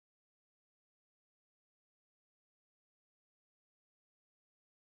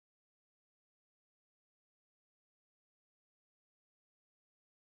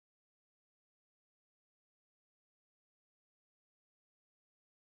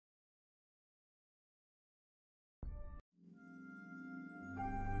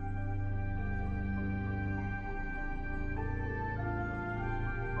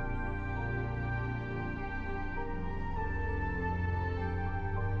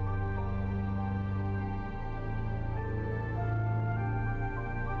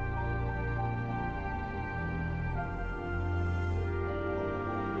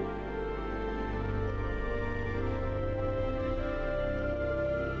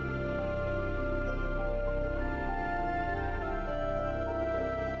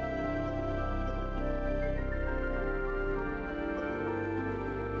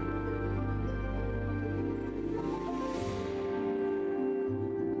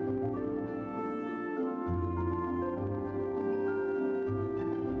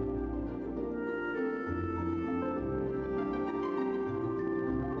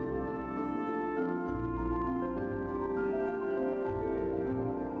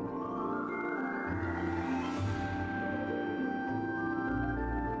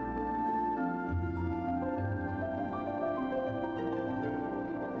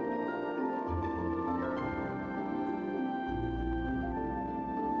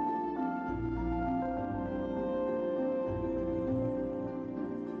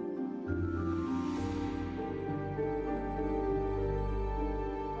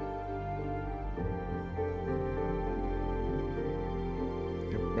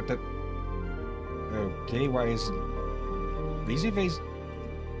What the? Okay, why is VC Face?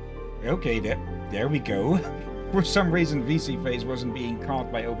 Okay, there we go. For some reason, VC Face wasn't being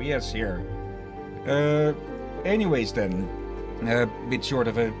caught by OBS here. Anyways then, a bit short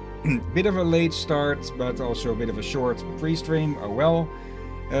of a bit of a late start, but also a bit of a short pre-stream. Oh well.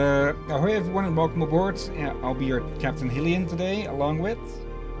 Ahoy everyone and welcome aboard. I'll be your Captain Hillyan today, along with...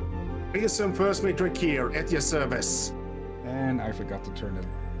 Pearson First Mate here at your service. And I forgot to turn the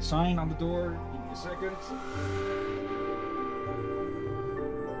sign on the door. Give me a second.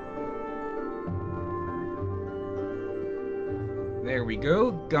 There we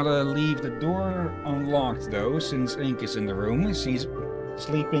go. Gotta leave the door unlocked though, since Ink is in the room. She's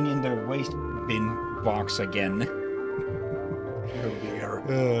sleeping in the waste bin box again. Oh dear.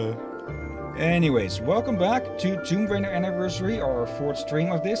 Anyways, welcome back to Tomb Raider Anniversary, our 4th stream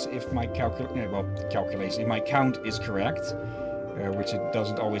of this, if my if my count is correct, which it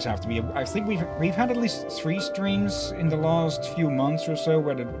doesn't always have to be. I think we've had at least 3 streams in the last few months or so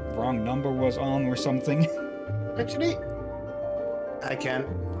where the wrong number was on or something. Actually, I can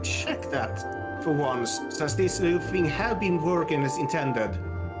check that for once, since this little thing have been working as intended.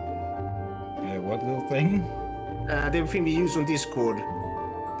 What little thing? The thing we use on Discord.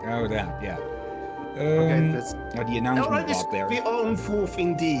 Oh, that, yeah. Okay, that's... the announcement bot there. The own fourth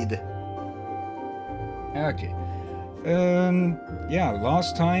indeed. Okay. Yeah,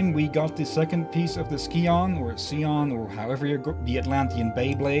 last time we got the second piece of the Skion, or Sion, or however you go, the Atlantean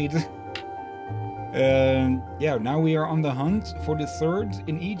Beyblade. Yeah, now we are on the hunt for the 3rd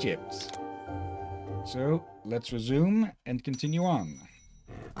in Egypt. So, let's resume and continue on.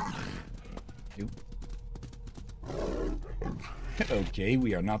 Okay,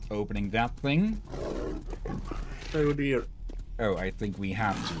 we are not opening that thing. Oh dear. Oh, I think we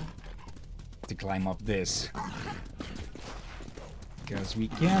have to climb up this. Because we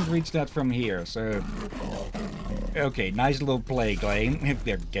can't reach that from here, so... Okay, nice little play, game.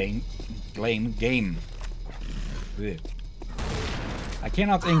 Ugh. I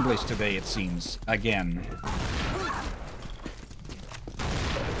cannot English today, it seems. Again.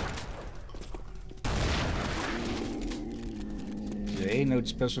 Okay, no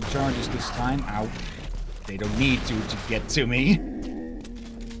special charges this time. Ow. They don't need to get to me.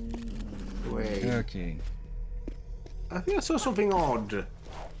 Wait. Okay. I think I saw something odd.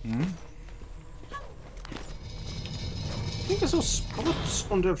 Hmm? I think I saw spots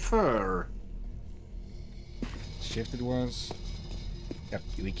on the fur. Shift it was. Yep,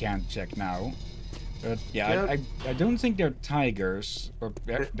 we can't check now. But yeah, I don't think they're tigers. Or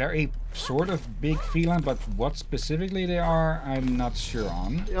they're a sort of big feline, but what specifically they are, I'm not sure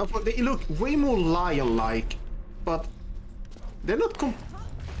on. Yeah, but they look way more lion-like, but they're not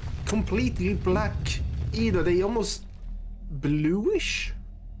completely black either. They almost bluish.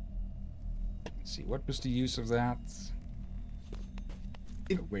 Let's see, what was the use of that?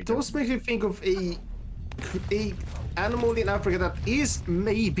 It does make me think of a animal in Africa that is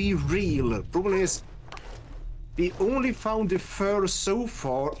maybe real. Problem is, we only found the fur so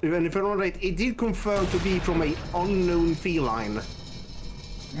far, and if I'm not right, it did confirm to be from an unknown feline.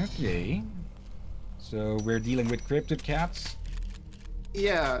 Okay. So we're dealing with cryptid cats?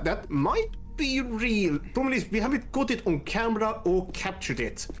 Yeah, that might be real. Problem is, we haven't got it on camera or captured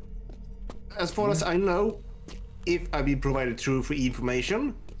it. As far as I know, if I've been provided true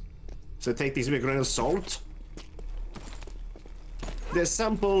information, so take this with a grain of salt. The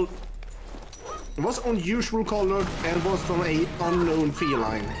sample was unusual color and was from a unknown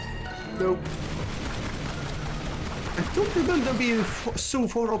feline. Though I don't remember being so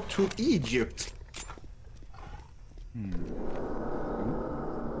far up to Egypt.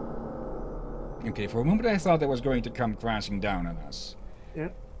 Okay, for a moment I thought that was going to come crashing down on us. Yeah.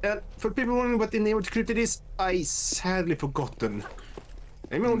 And for people wondering what the name of the cryptid is, I sadly forgotten.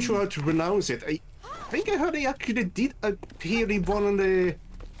 I'm not sure how to pronounce it. I think I heard they actually did appear in one of the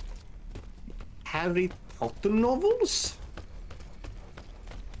Harry Potter novels.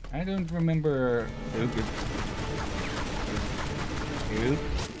 I don't remember.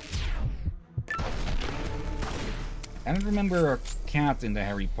 I don't remember a cat in the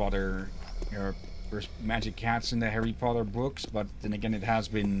Harry Potter, or magic cats in the Harry Potter books, but then again, it has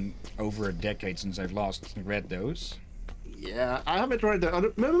been over a decade since I've last read those. Yeah, I haven't read that. I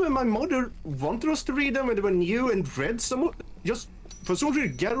remember when my mother wanted us to read them when they were new and read some, just for some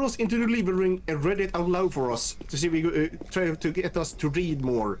reason gathered us into the living room and read it out loud for us to see if we could try to get us to read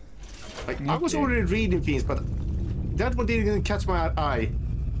more. Like, okay. I was already reading things, but that one didn't catch my eye.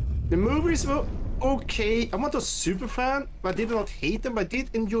 The movies were okay. I'm not a super fan, but I did not hate them. I did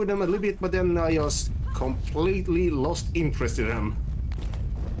enjoy them a little bit, but then I just completely lost interest in them.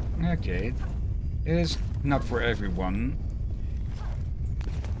 Okay. It is not for everyone.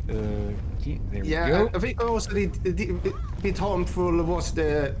 There we go. I think also the bit harmful was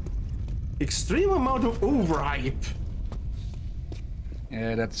the extreme amount of overhype.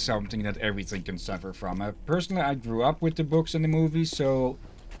 That's something that everything can suffer from. Personally, I grew up with the books and the movies, so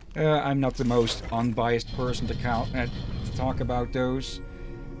I'm not the most unbiased person to talk about those.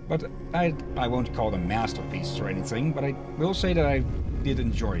 But I won't call them masterpieces or anything, but I will say that I did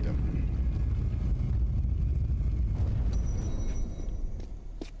enjoy them.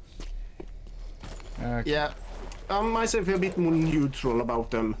 Yeah, I myself a bit more neutral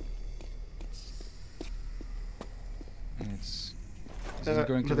about them. Is it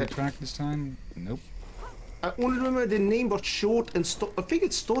going to retract this time? Nope. I only remember the name was short and I think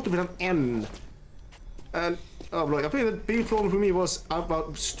it started with an N. And I think the big problem for me was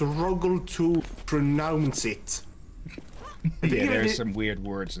about struggle to pronounce it. Yeah, there's some weird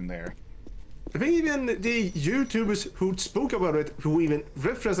words in there. I think even the YouTubers who spoke about it, who even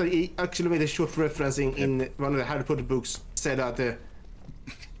referenced it, actually made a short referencing in one of the Harry Potter books, said that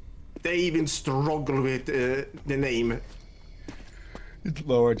they even struggle with the name.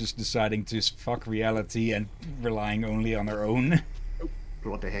 Laura just deciding to fuck reality and relying only on her own.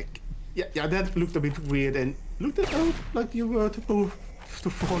 What the heck? Yeah, that looked a bit weird and looked like you were to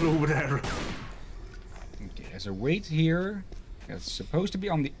fall over there. Okay, there's a weight here. It's supposed to be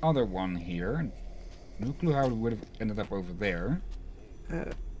on the other one here. No clue how it would have ended up over there.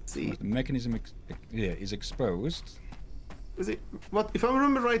 Let's see. The mechanism is exposed. What if I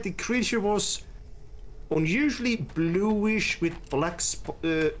remember right? The creature was unusually bluish with black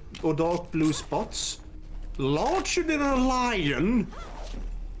or dark blue spots, larger than a lion,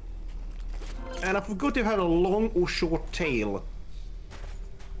 and I forgot if it had a long or short tail.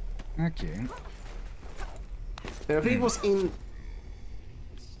 Okay. And I think it was in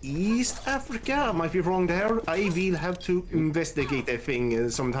East Africa. I might be wrong there. I will have to investigate that thing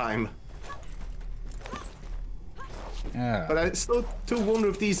sometime. But I still do wonder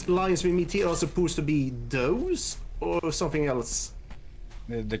if these lions we meet here are supposed to be those or something else.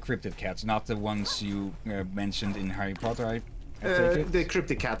 The cryptid cats, not the ones you mentioned in Harry Potter, I take it? The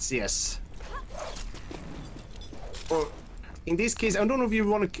cryptid cats, yes. Or in this case, I don't know if you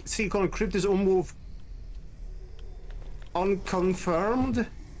want to see called cryptids or more unconfirmed.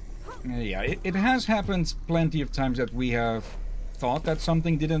 Yeah, it has happened plenty of times that we have thought that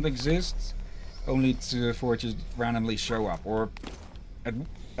something didn't exist, only for it to randomly show up. Or at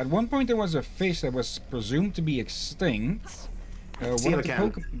one point there was a fish that was presumed to be extinct. One of the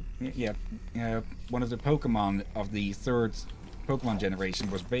Pokemon of the third Pokemon generation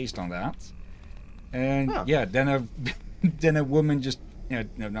was based on that. And yeah, then a woman just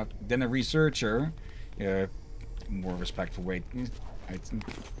then a researcher, more respectful way,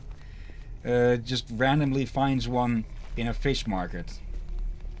 just randomly finds one in a fish market.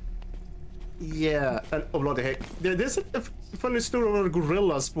 Yeah, and oh bloody heck, there's a funny story about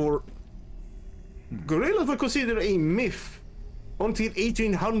gorillas. Gorillas were considered a myth until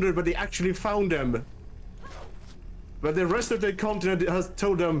 1800, but they actually found them. But the rest of the continent has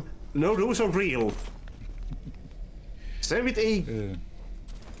told them, no, those are real. Same with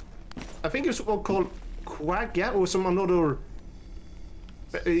I think it's called quagga or some another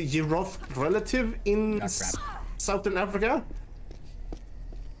giraffe relative in Southern Africa.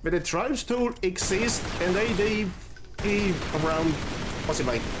 But the tribes still exist, and they around, what's it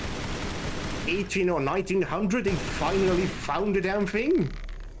like, 18 or 1900, they finally found the damn thing.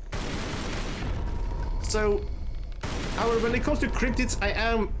 So, however, when it comes to cryptids, I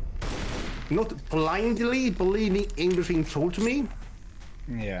am not blindly believing everything told to me.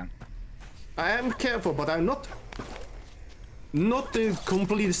 Yeah. I am careful, but I'm not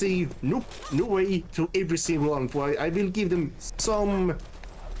completely say nope, no way to every single one. For I will give them some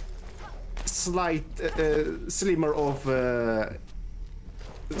slight slimmer of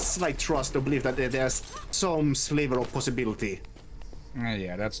slight trust to believe that there's some sliver of possibility.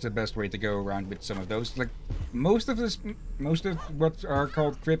 Yeah, that's the best way to go around with some of those. Like most of what are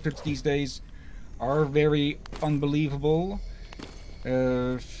called cryptids these days are very unbelievable,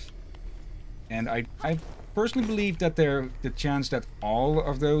 and I personally believe that the chance that all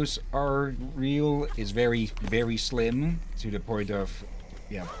of those are real is very, very slim, to the point of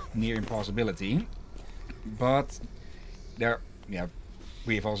near impossibility. But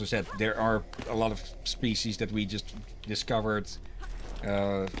we have also said there are a lot of species that we just discovered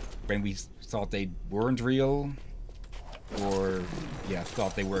when we thought they weren't real, or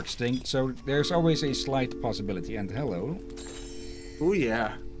thought they were extinct. So there's always a slight possibility. And hello. Oh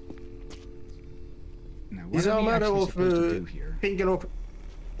yeah. Now, what are we actually supposed to do here? Thinking of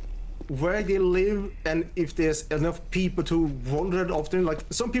where they live and if there's enough people to wander often. Like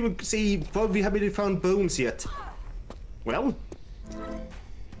some people say, well, we haven't found bones yet. Well,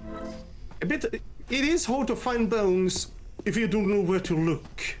 it is hard to find bones if you don't know where to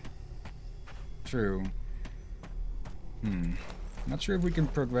look. True. Not sure if we can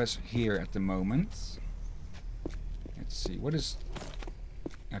progress here at the moment. Let's see, what is...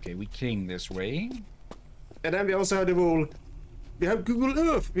 Okay, we came this way. And then we also have the whole... We have Google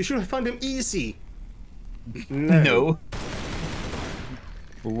Earth. We should find them easy. No.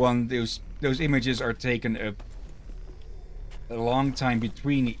 For one, those images are taken a long time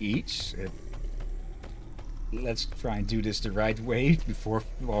between each. Let's try and do this the right way before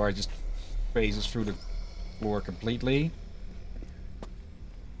Laura just phases through the floor completely.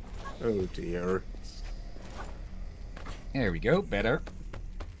 Oh dear. There we go, better.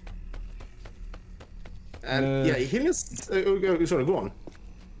 And yeah, Hillyan's... sorry, go on.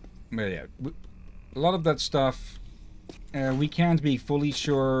 But yeah, a lot of that stuff, we can't be fully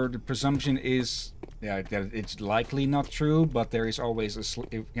sure. The presumption is that it's likely not true, but there is always a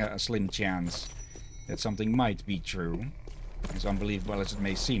slim chance that something might be true, as unbelievable as it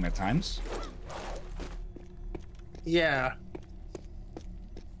may seem at times. Yeah.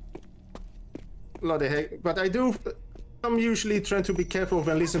 Bloody heck. But I'm usually trying to be careful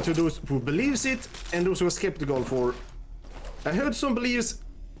when listening to those who believes it and those who are skeptical for. I heard some believers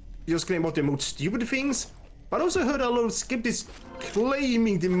just claim about the most stupid things, but I also heard a lot of skeptics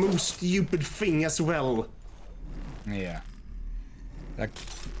claiming the most stupid thing as well. Yeah.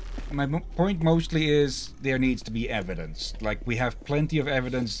 My point mostly is there needs to be evidence. Like, we have plenty of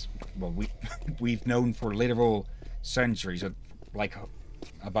evidence. Well, we've known for literal centuries, like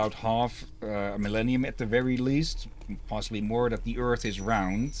about half a millennium at the very least, possibly more, that the Earth is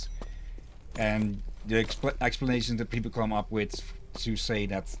round. And the explanations that people come up with to say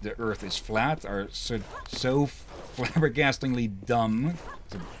that the Earth is flat are so flabbergastingly dumb,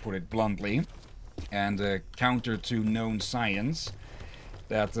 to put it bluntly, and counter to known science,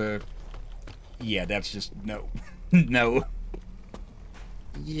 that yeah, that's just no. No.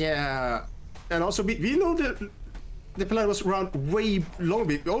 Yeah, and also we know that the planet was around way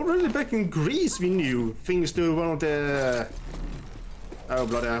longer. Already back in Greece we knew, thanks to one of the... Oh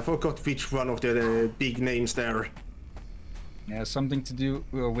bloody, I forgot which one of the big names there. Yeah, something to do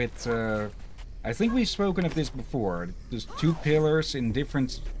with... I think we've spoken of this before. There's two pillars in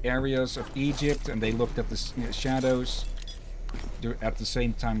different areas of Egypt, and they looked at the shadows at the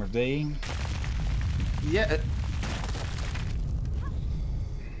same time of day. Yeah.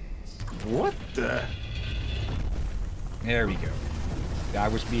 What the... There we go. I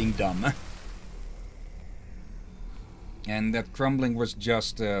was being dumb. And that crumbling was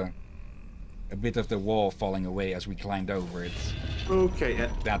just a bit of the wall falling away as we climbed over it. Okay.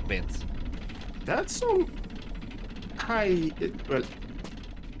 That bit. That's some high... well...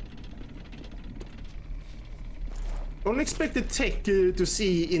 unexpected tech to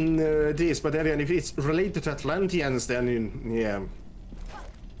see in this, but then if it's related to Atlanteans, then yeah.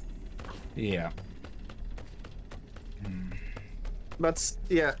 Yeah. But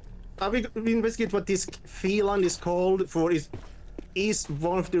yeah, I will investigate what this feline is called, for it is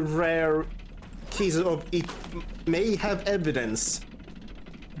one of the rare cases of it may have evidence.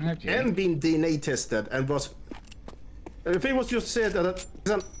 Okay. And been DNA tested, and was... I think it was just said that it's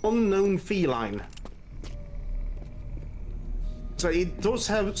an unknown feline. So it does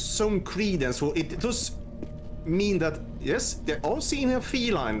have some credence, so it does mean that, yes, they are seeing a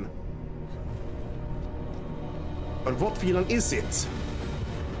feline. But what feline is it?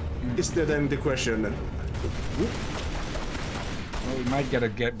 Is that then the question? Well, we might get a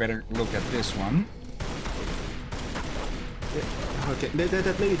better look at this one. Yeah, okay,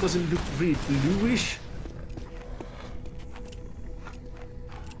 that maybe doesn't look really bluish.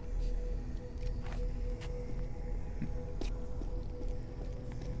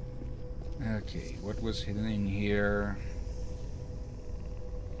 Okay, what was hidden in here?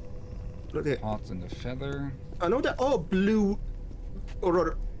 Hot and the feather. I know there are blue, or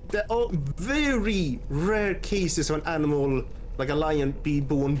rather, there are very rare cases of an animal like a lion be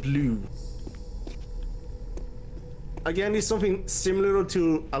born blue. Again, it's something similar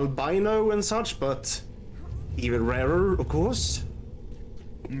to albino and such, but even rarer, of course.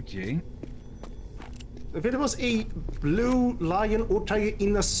 Okay. If it was a blue lion or tiger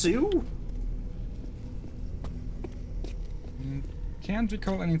in a zoo? Can't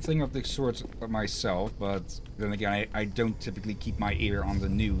recall anything of the sort myself, but then again, I don't typically keep my ear on the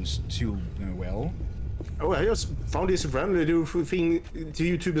news too well. Oh, I just found this randomly do thing to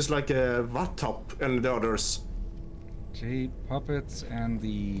YouTubers like Vattop and the others. Okay, puppet and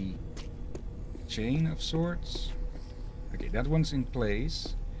the chain of sorts. Okay, that one's in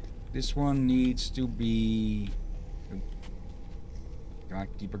place. This one needs to be... God,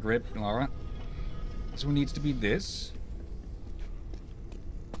 keep a grip, Laura. This one needs to be this.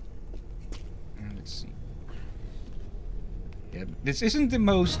 And let's see. Yeah, this isn't the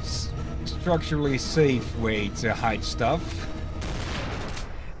most structurally safe way to hide stuff.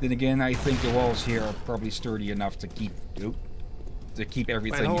 Then again, I think the walls here are probably sturdy enough to keep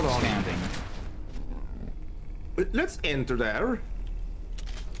everything standing. Let's enter there.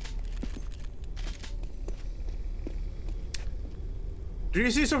 Do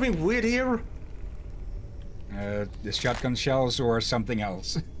you see something weird here? The shotgun shells or something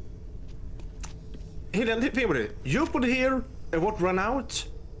else. Hey, then, think about it. You put it here, and what ran out?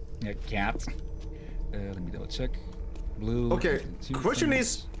 A cat. Let me double check. Blue. Okay, question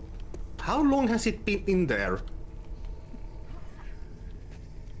is, how long has it been in there?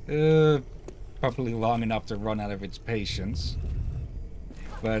 Probably long enough to run out of its patience.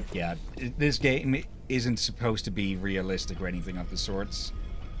 But yeah, this game isn't supposed to be realistic or anything of the sorts.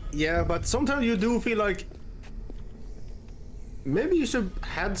 Yeah, but sometimes you do feel like maybe you should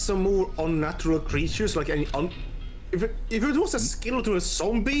had some more unnatural creatures, like any if it was a skeleton or a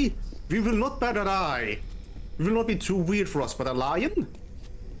zombie, we will not bat an eye. It will not be too weird for us, but a lion?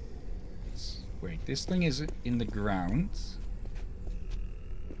 Wait, this thing is in the ground.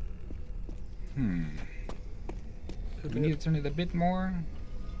 Do we need to turn it a bit more?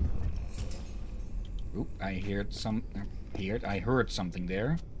 Oop, I heard something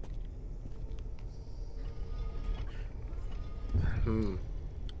there.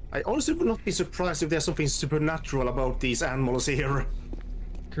 I honestly would not be surprised if there's something supernatural about these animals here.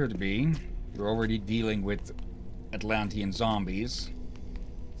 Could be. We're already dealing with Atlantean zombies.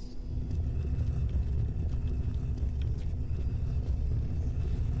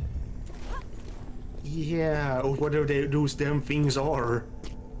 Yeah, or whatever those damn things are.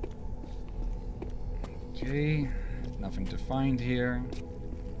 Okay, nothing to find here.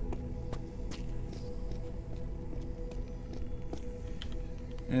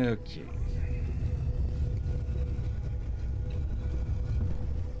 Okay.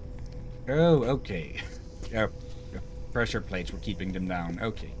 Oh, okay. Pressure plates were keeping them down.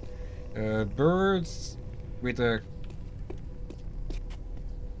 Okay. Birds with a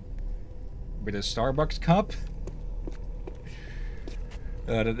Starbucks cup.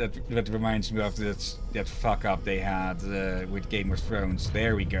 That reminds me of that fuck up they had with Game of Thrones.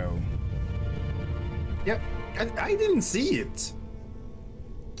 There we go. Yeah, I didn't see it.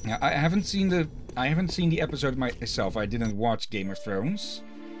 Yeah, I haven't seen the episode myself. I didn't watch Game of Thrones.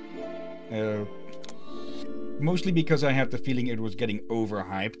 Mostly because I had the feeling it was getting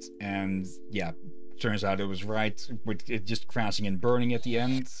overhyped, and yeah, turns out it was right, with it just crashing and burning at the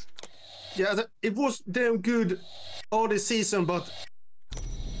end. Yeah, it was damn good all the season, but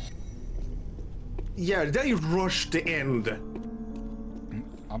yeah, they rushed the end.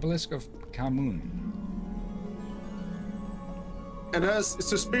 Obelisk of Kamun. And there's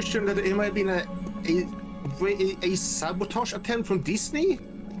suspicion that it might have been a sabotage attempt from Disney.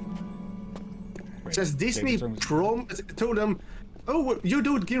 Says Disney told them, "Oh, you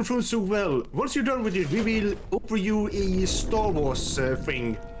do Game of Thrones so well. Once you're done with it, we will offer you a Star Wars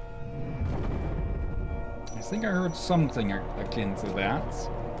thing." I think I heard something akin to that.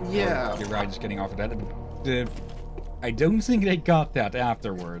 Yeah. You're right, just getting off of that. I don't think they got that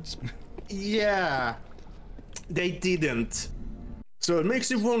afterwards. Yeah, they didn't. So it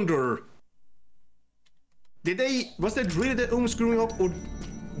makes you wonder, was that really their own screwing up, or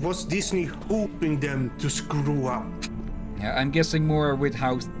was Disney hoping them to screw up? Yeah, I'm guessing more with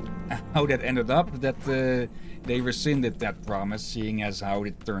how that ended up, that they rescinded that promise, seeing as how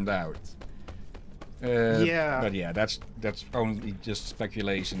it turned out. Yeah. But yeah, that's only just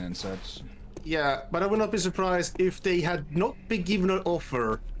speculation and such. Yeah, but I would not be surprised if they had not been given an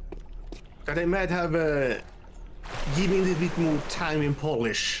offer, that they might have given a little bit more time and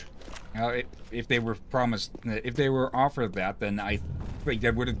polish. If they were promised, if they were offered that, then I think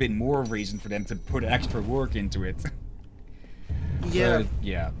there would have been more reason for them to put extra work into it. Yeah.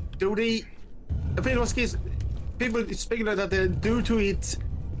 Yeah. Do they? I think in this case, people speculate that due to it,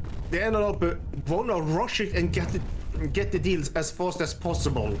 they ended up wanna rush it and get the deals as fast as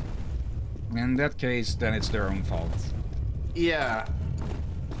possible. In that case, then it's their own fault. Yeah.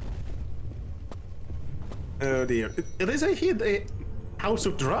 Oh dear. It is I hear the House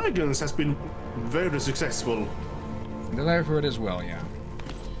of Dragons has been very successful. That I've heard as well, yeah.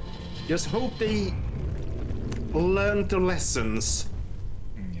 Just hope they learn the lessons.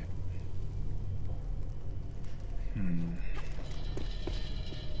 Yeah.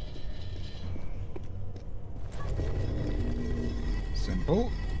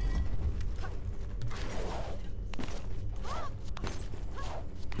 simple.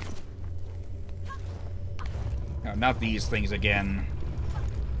 No, not these things again.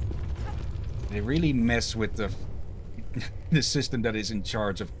 They really mess with the the system that is in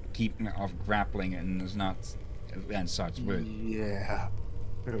charge of grappling and is not and such. But yeah.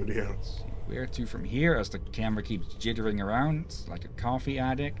 Oh dear. let's see, where to from here as the camera keeps jittering around like a coffee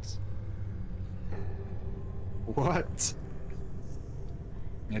addict? What?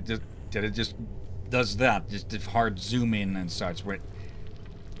 It just does that. Just a hard zoom in and such. But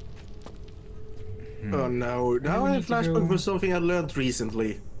Oh no, now we I need to flashback go- for something I learned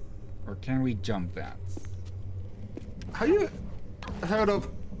recently. or can we jump that? Have you heard of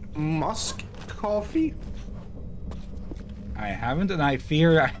musk coffee? I haven't, and I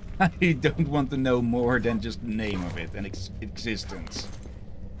fear I don't want to know more than just the name of it and its existence.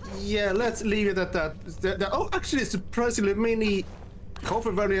 Yeah, let's leave it at that. There are actually surprisingly many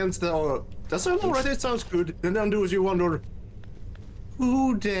coffee variants that sound alright, it sounds good. And then those you wonder,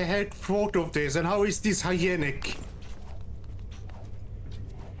 who the heck thought of this and how is this hygienic?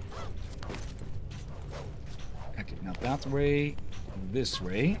 Okay, not that way, this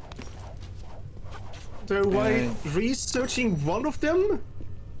way. So while researching one of them,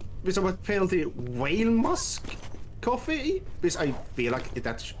 with apparently whale musk coffee, which I feel like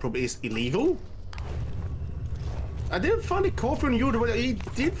that probably is illegal. I did find a coffee on YouTube, but I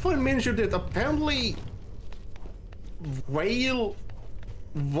did find mention that apparently whale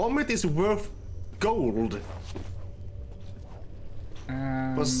vomit is worth gold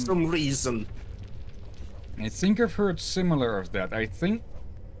for some reason. I think I've heard similar of that. I think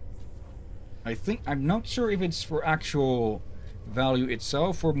I'm not sure if it's for actual value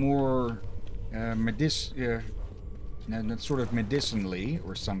itself or more sort of medicinally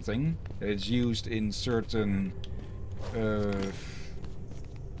or something. That it's used in certain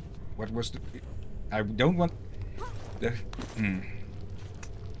what was the I don't want the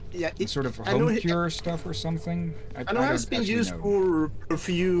Yeah, sort of home cure stuff or something. I know it's been used for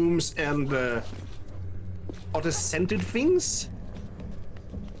perfumes and other scented things.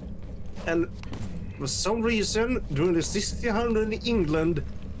 And for some reason, during the 1600s in England,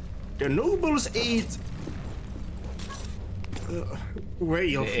 the nobles ate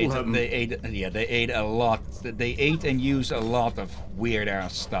whale phlegm. They ate a lot. They ate and used a lot of weird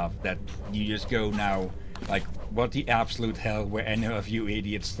ass stuff that you just go now, like, what the absolute hell were any of you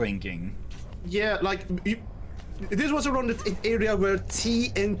idiots thinking? Yeah, like, this was around the area where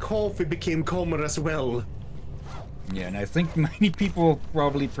tea and coffee became common as well. Yeah, and I think many people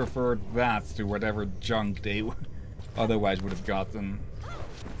probably preferred that to whatever junk they otherwise would have gotten.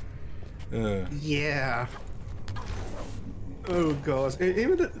 Yeah. Oh gosh.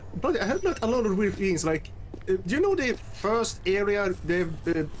 Even but I heard like a lot of weird things. Like, do you know the first area,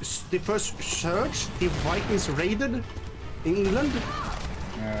 the first church the Vikings raided in England?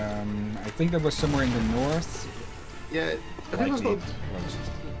 I think that was somewhere in the north. Yeah, I think it was called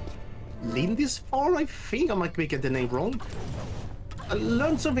Lindisfarne, I think. I might be getting the name wrong. I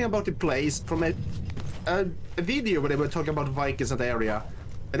learned something about the place from a video where they were talking about Vikings in the area.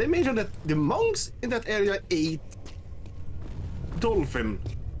 And they mentioned that the monks in that area ate dolphin.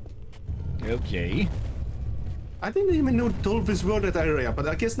 Okay. I didn't even know dolphins were in that area, but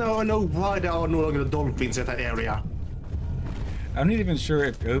I guess now I know why there are no longer dolphins in that area. I'm not even sure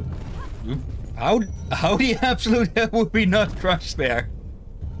if... how the absolute hell would we not crush there?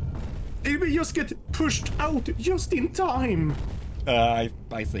 Did we just get pushed out just in time? I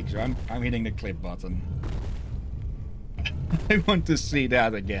think so. I'm hitting the clip button. I want to see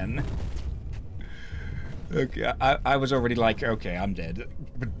that again. Okay, I was already like, okay, I'm dead.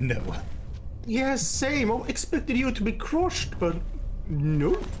 But no. Yeah, same. I expected you to be crushed, but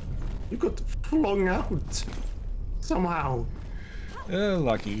no. You got flung out. Somehow.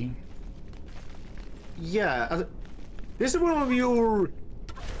 Lucky. Yeah. This is one of your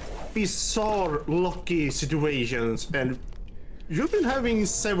bizarre lucky situations, and you've been having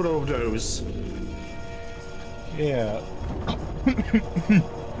several of those. Yeah.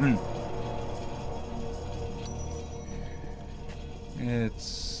 Let's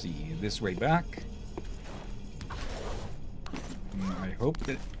see, this way back. I hope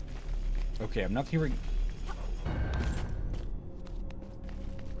that... Okay, I'm not hearing...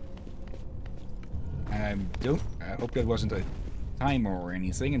 I hope that wasn't a timer or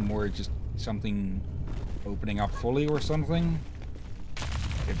anything, and more just something opening up fully or something.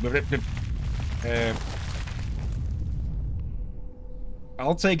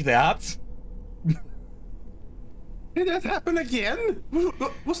 I'll take that. Did that happen again?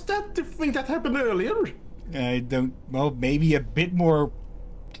 Was that the thing that happened earlier? I don't... Well, maybe a bit more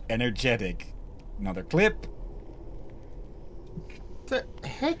energetic. Another clip. The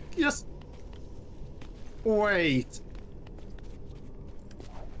heck? Just... Wait.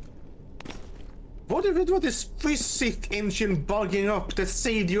 What if it was this physics engine bugging up that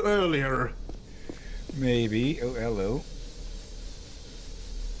saved you earlier? Maybe. Oh, hello.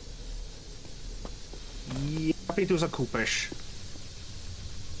 Yeah, I think it was a Kupesh.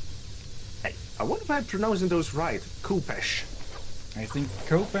 Hey, I wonder if I'm pronouncing those right. Kupesh. I think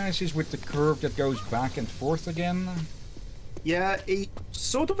Kopash is with the curve that goes back and forth again. Yeah, a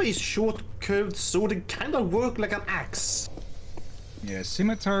sort of a short curved sword that kind of work like an axe. Yeah,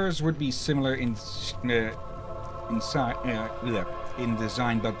 scimitars would be similar in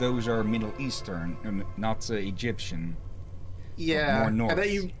design, but those are Middle Eastern, not Egyptian. Yeah, more north.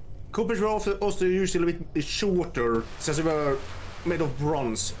 And Kupesh were also usually a bit shorter, since they were made of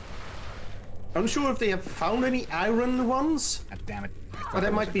bronze. I'm not sure if they have found any iron ones. Ah, damn it. But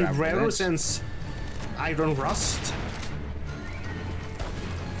that might be rarer since iron rust.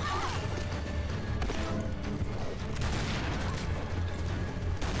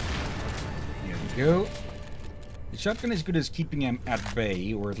 Here we go. The shotgun is good as keeping them at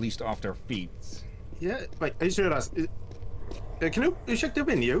bay, or at least off their feet. Yeah, wait, I just realized. Can you check the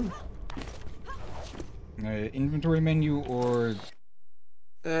menu? Inventory menu or...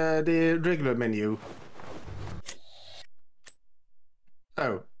 The regular menu.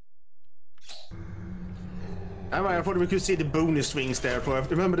 Oh. I thought we could see the bonus things there. For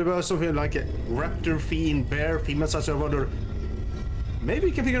remember there was something like a raptor fiend, bear, female, such a wonder. Maybe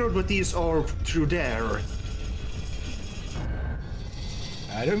we can figure out what these are through there.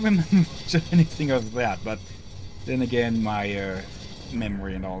 I don't remember much of anything of that, but then again, my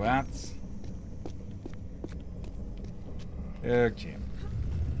memory and all that. Okay.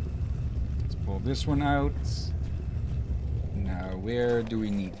 Let's pull this one out. Now, where do we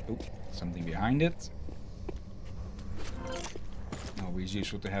need... Oh, something behind it. Always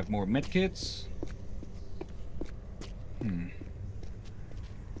useful to have more medkits.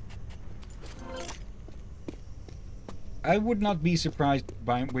 I would not be surprised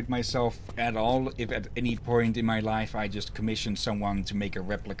with myself at all if at any point in my life I just commissioned someone to make a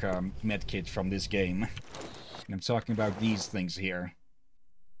replica medkit from this game. And I'm talking about these things here.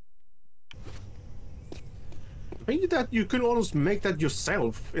 Maybe that you could almost make that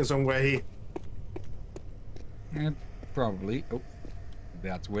yourself in some way. Probably. Oh,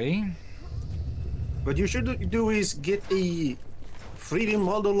 that way. What you should do is get a 3D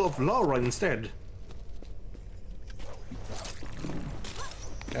model of Lara instead.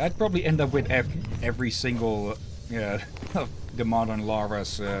 I'd probably end up with every single of the modern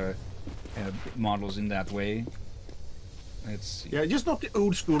Lara's models in that way. Let's see. Yeah, just not the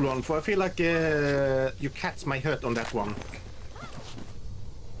old school one, for I feel like your cats might hurt on that one.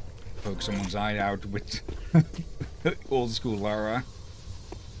 Poke someone's eye out with old school Lara.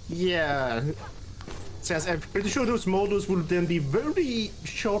 Yeah. Says I'm pretty sure those models will then be very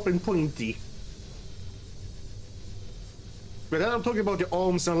sharp and pointy. But then I'm talking about the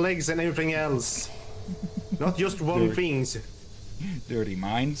arms and legs and everything else. Not just one things. Dirty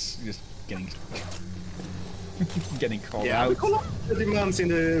minds, just getting getting called yeah, out. we call out the demands in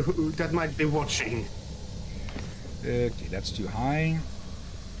the that might be watching. Okay, that's too high.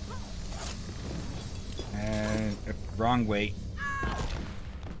 Wrong way.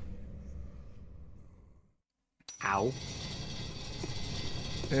 Ow.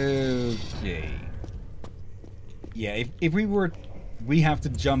 Okay. Yeah, if we have to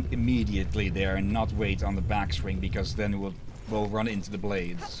jump immediately there and not wait on the backswing, because then we'll run into the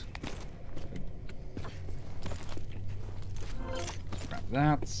blades. Grab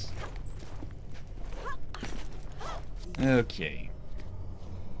that. Okay.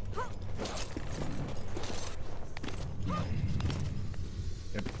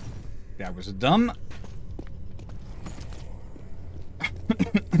 Yep. That was dumb.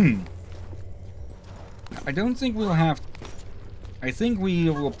 I don't think we'll have... I think we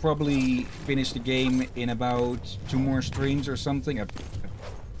will probably finish the game in about 2 more streams or something.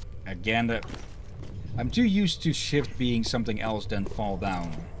 Again, I'm too used to shift being something else than fall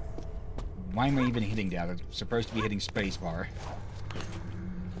down. Why am I even hitting that? I'm supposed to be hitting spacebar.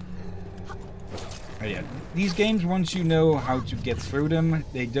 Oh yeah, these games, once you know how to get through them,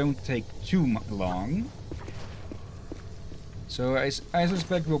 they don't take too long. So I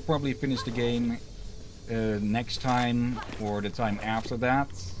suspect we'll probably finish the game next time or the time after that,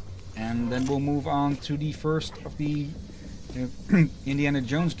 and then we'll move on to the first of the Indiana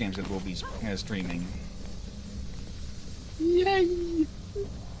Jones games that we'll be streaming. Yay!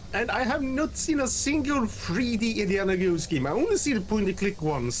 And I have not seen a single 3D Indiana Jones game. I only see the point-and-click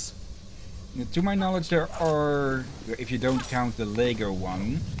ones. To my knowledge, there are, if you don't count the Lego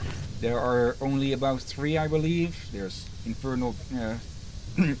one, there are only about 3, I believe. There's Infernal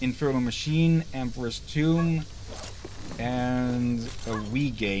Machine, Emperor's Tomb, and a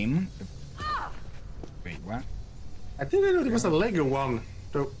Wii game. Wait, what? I didn't know there was a Lego one,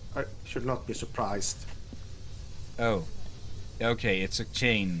 though I should not be surprised. Oh. Okay, it's a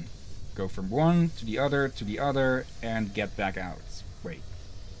chain. Go from one to the other, and get back out. Wait.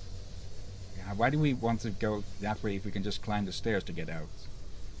 Why do we want to go that way if we can just climb the stairs to get out?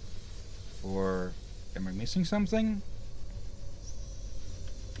 Or am I missing something?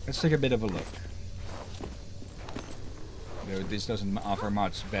 Let's take a bit of a look. Though this doesn't offer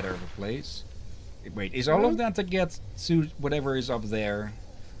much better of a place. Wait, is all of that to get to whatever is up there?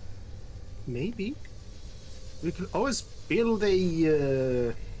 Maybe. We could always build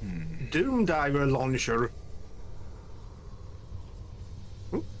a Doom Diver launcher.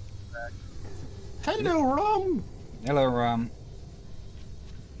 Oh. Hello, Rom! Hello, Rom.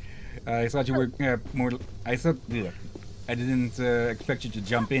 I thought you were more... I thought... I didn't expect you to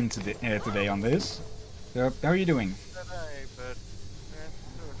jump in today on this. So, how are you doing? Today, but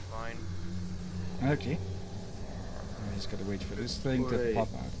doing fine. Okay. I just gotta wait for this thing to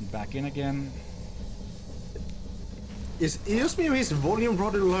pop out and back in again. Is just me his volume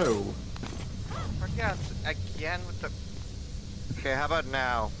rather low? Forget again with the. Okay, how about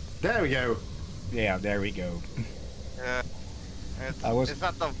now? There we go. Yeah, there we go. It's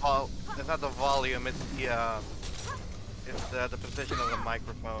not the volume. It's the position of the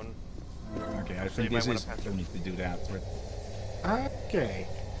microphone. Okay, I think this is. Don't need to do that. But... Okay.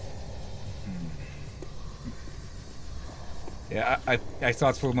 Yeah, I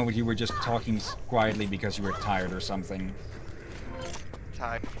thought for a moment you were just talking quietly because you were tired or something.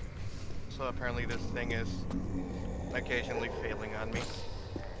 Tired. So apparently this thing is occasionally failing on me.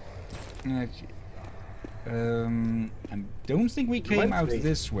 Okay. I don't think we came out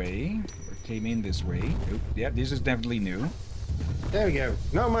this way, or came in this way. Oh, yeah, this is definitely new. There we go.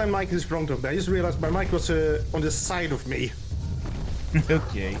 Now my mic is front of me. I just realized my mic was on the side of me.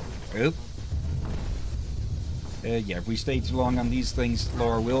 Okay. Oh. Yeah, if we stay too long on these things,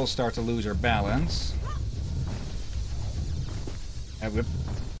 Laura will start to lose her balance.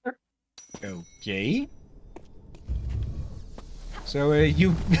 Okay. So,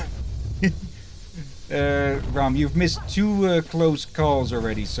 you... Ram, you've missed 2 close calls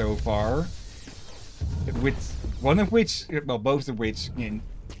already so far. With one of which... Well, both of which... In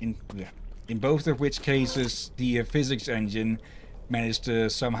both of which cases, the physics engine managed to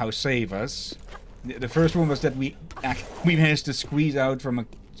somehow save us. The first one was that we managed to squeeze out from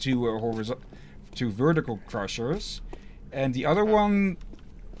two vertical crushers, and the other one,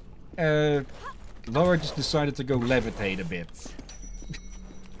 Laura just decided to go levitate a bit.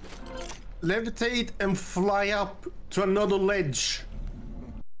 Levitate and fly up to another ledge.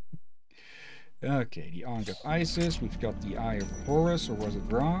 Okay, the Ankh of Isis. We've got the Eye of Horus, or was it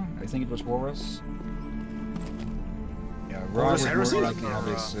Ra? I think it was Horus. Yeah, Ra would more likely have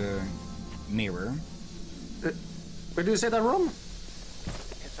his mirror. Where do you say that wrong?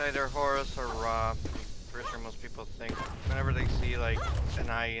 It's either Horus or Ra. Pretty sure most people think. Whenever they see like an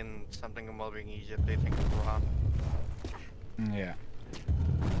eye in something involving Egypt, they think of Ra. Yeah.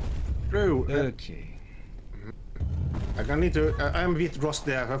 True. Okay. I need to. I'm a bit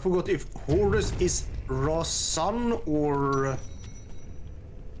rusty there. I forgot if Horus is Ra's son or.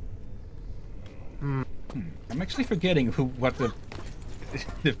 I'm actually forgetting what the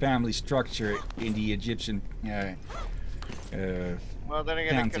family structure in the Egyptian. Well, then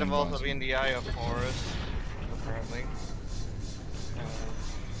again, it could have also been the Eye of Horus, apparently.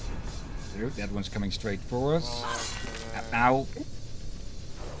 That one's coming straight for us. Oh, Ow.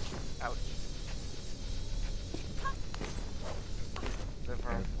 Ouch.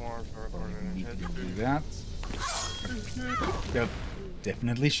 Different forms for recording Need to do history. that. That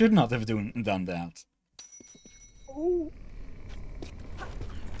definitely should not have done that. Oh.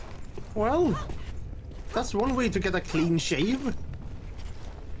 Well, that's one way to get a clean shave.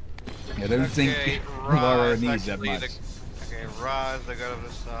 I don't think Laura needs that much. Okay, Ra is the god of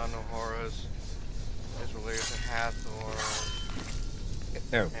the sun, Horus is related to Hathor.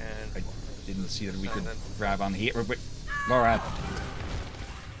 Oh, And I didn't see that we could grab on here. But Laura.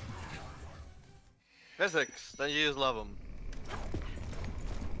 Physics, then you just love them.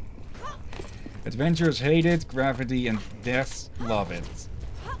 Adventurers hate it, gravity and death love it.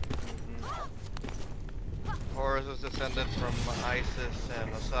 Horus is descended from Isis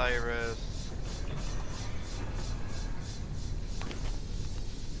and Osiris.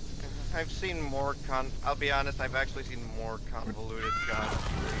 I've seen more I'll be honest, I've actually seen more convoluted god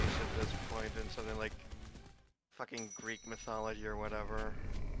stories at this point than something like fucking Greek mythology or whatever.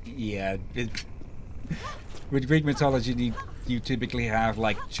 Yeah, with Greek mythology, you typically have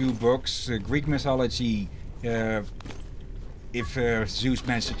like 2 books. Greek mythology, if Zeus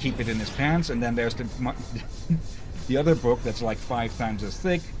managed to keep it in his pants, and then there's the other book that's like 5 times as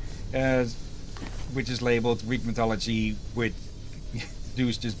thick, which is labeled Greek mythology with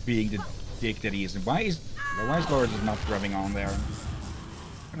Zeus just being the dick that he is. And why is Lord just not rubbing on there?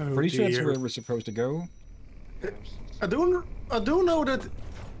 Oh, Pretty sure that's dear. where we're supposed to go. I do know that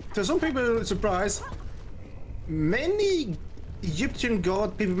to some people it's a surprise. Many Egyptian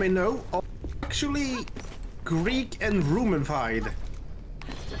god people may know are actually Greek and Romanified.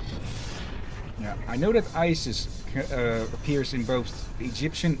 Yeah, I know that Isis appears in both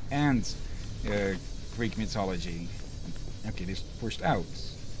Egyptian and Greek mythology. Okay, this pushed out.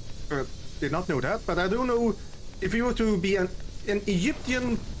 Did not know that, but I do know if you were to be an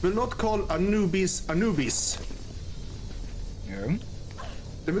Egyptian, will not call Anubis Anubis. No.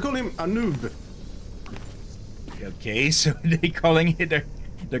 They will call him Anub. Okay, so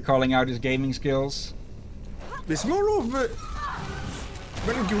they're calling out his gaming skills. It's more of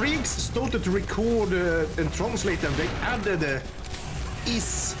when Greeks started to record and translate them, they added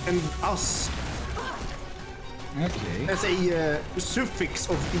is and us Okay. as a suffix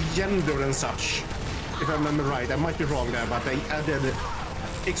of gender and such. If I remember right, I might be wrong there, but they added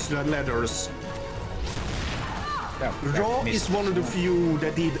extra letters. Yeah, Ra is one of the few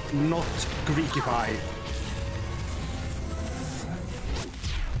that did not Greekify.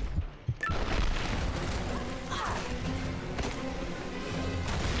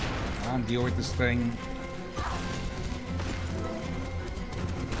 Can't deal with this thing.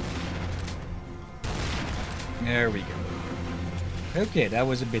 There we go. Okay, that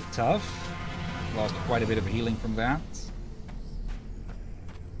was a bit tough. Lost quite a bit of healing from that.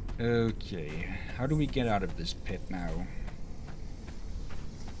 Okay, how do we get out of this pit now?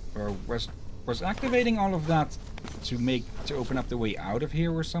 Or was activating all of that to open up the way out of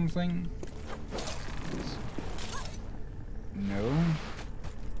here or something? No.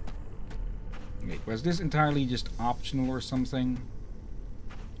 Wait, was this entirely just optional or something?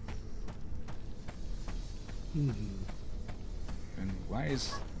 And why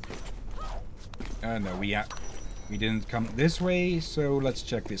is... no, we didn't come this way, so let's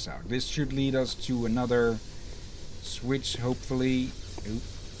check this out. This should lead us to another switch, hopefully. Oop.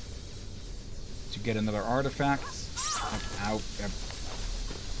 To get another artifact. Ow.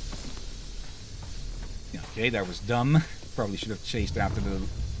 Okay, that was dumb. Probably should have chased after the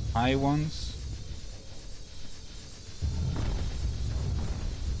high ones.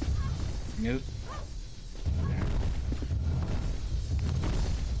 Nope.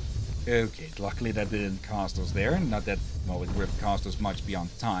 Okay, luckily that didn't cost us there. Not that, well, it would have cost us much beyond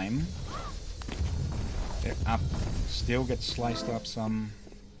time. There, up. Still get sliced up some.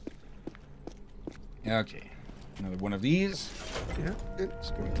 Okay, another one of these. Yeah.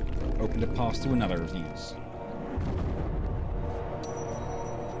 Let's go open the path to another of these.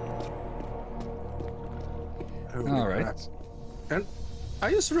 Alright. And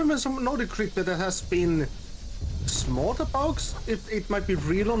I just remember some another cryptid that has been smart about if it might be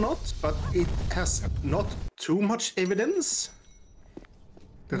real or not, but it has not too much evidence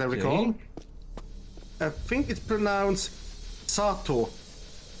that I recall. I think it's pronounced Sato.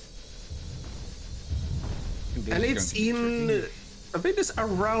 And it's in, I think it's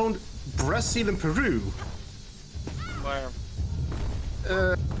around Brazil and Peru. Where?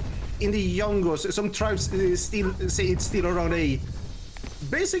 In the Yongos, some tribes still say it's still around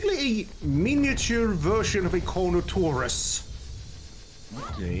basically a miniature version of a Carnotaurus.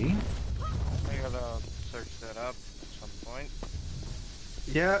 Okay. I gotta search that up at some point.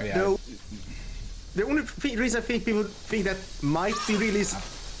 Yeah, Oh, yeah. no. The only reason I think people think that might be real is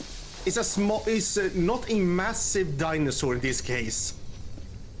not a massive dinosaur in this case.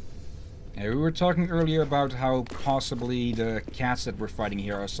 Yeah, we were talking earlier about how possibly the cats that we're fighting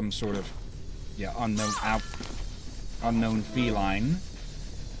here are some sort of, yeah, unknown feline,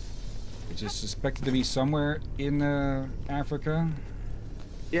 which is suspected to be somewhere in Africa.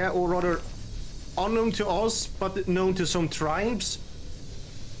 Yeah, or rather, unknown to us, but known to some tribes.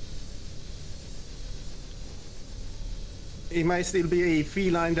 It might still be a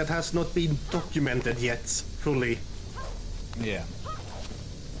feline that has not been documented yet fully. Yeah.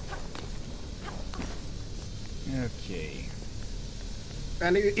 Okay.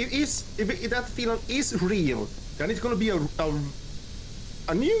 And if that feline is real, then it's gonna be a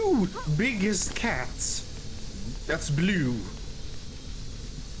new biggest cat that's blue.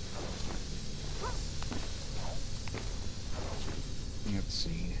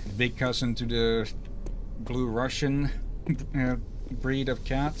 big cousin to the blue Russian breed of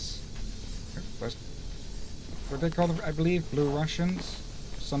cats. What they called, I believe, blue Russians,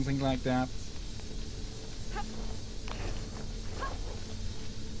 something like that.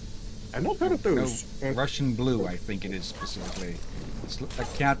 I've not heard of those. No, Russian blue, I think it is specifically. It's a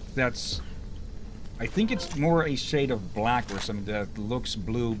cat that's, I think it's more a shade of black or something that looks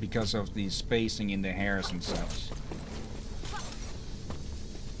blue because of the spacing in the hairs and such.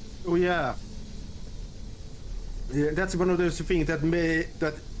 Oh yeah. Yeah, that's one of those things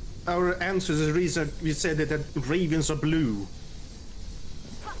that our ancestors reason we said that ravens are blue.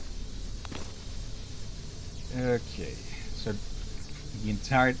 Okay, so the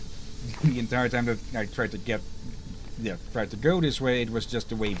entire time that I tried to go this way, it was just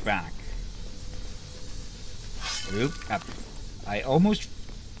the way back. Oop,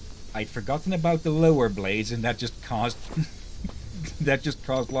 I'd forgotten about the lower blades, and that just caused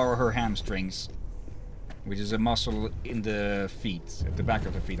Laura her hamstrings, which is a muscle in the feet, at the back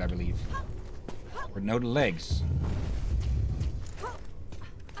of the feet, I believe, or no, the legs.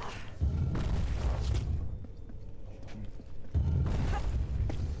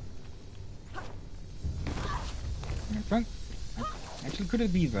 Actually, could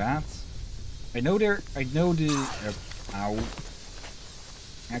it be that? I know the. Ow.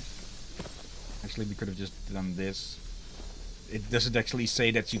 Actually, we could have just done this. It doesn't actually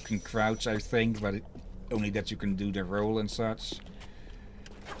say that you can crouch, I think, but only that you can do the roll and such.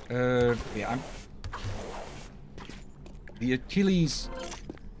 Yeah, the Achilles.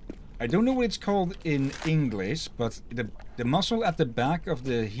 I don't know what it's called in English, but the muscle at the back of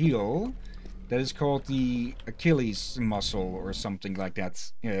the heel. That is called the Achilles muscle or something like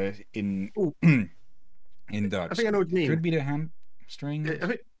that in Dutch. I think I know what you mean. Could be the hamstring. I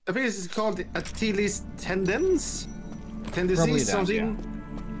think it's called Achilles tendons. Probably that, something.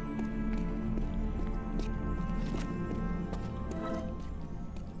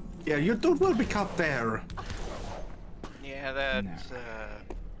 Yeah, you don't want to be cut there. Yeah, that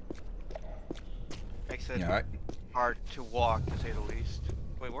makes it hard to walk, to say the least.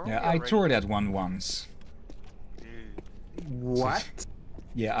 Wait, where I tore that one once. What?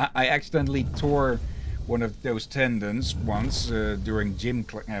 Yeah, I accidentally tore one of those tendons once during gym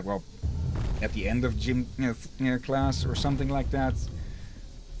well, at the end of gym class or something like that.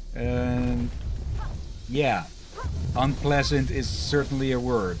 And yeah, unpleasant is certainly a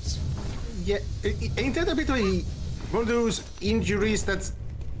word. Yeah, ain't that a bit of one of those injuries that's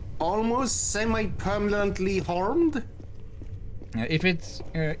almost semi-permanently harmed? If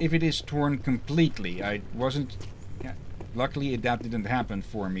it is torn completely, I wasn't. Luckily, that didn't happen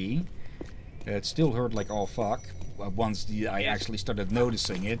for me. It still hurt like all fuck. Once I actually started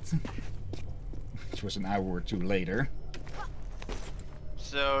noticing it, which was an hour or two later.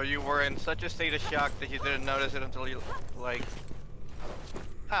 So you were in such a state of shock that you didn't notice it until you like.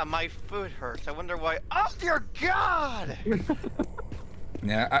 Ah, my foot hurts. I wonder why. Oh dear God!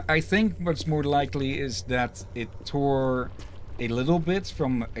 Yeah, I think what's more likely is that it tore a little bit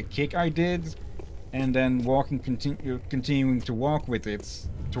from a kick I did, and then continuing to walk with it,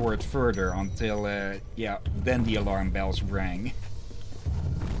 tore it further until, yeah, then the alarm bells rang.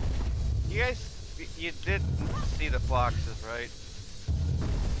 You guys, you did see the boxes, right?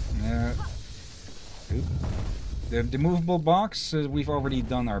 The movable box, we've already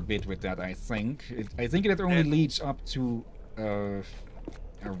done our bit with that, I think. I think it only leads up to a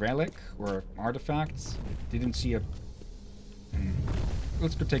relic or artifact. Didn't see a...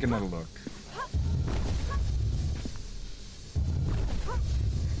 Let's go take another look.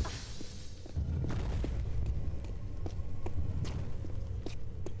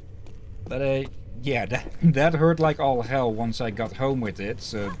 But yeah, that hurt like all hell once I got home with it.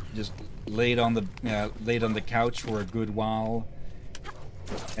 So just laid on the couch for a good while.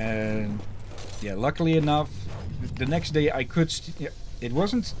 And yeah, luckily enough, the next day I could. It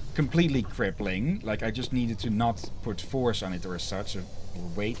wasn't completely crippling. Like I just needed to not put force on it or such, or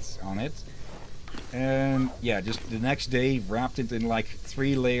weight on it. And yeah, just the next day wrapped it in like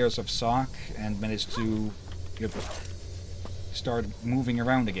 3 layers of sock and managed to start moving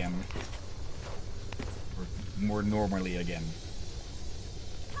around again. Or more normally again.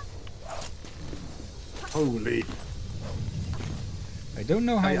 Holy. I don't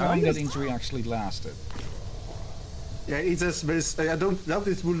know how long that injury actually lasted. Yeah, it's just, I don't doubt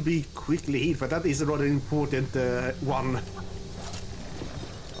it will be quickly healed, but that is a rather important one.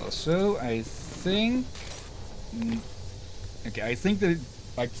 Also, I think... Okay, I think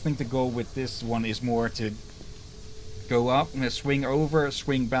the goal with this one is more to go up and swing over,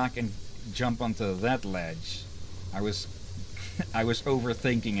 swing back, and jump onto that ledge. I was I was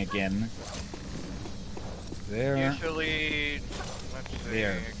overthinking again. There. Usually, let's see,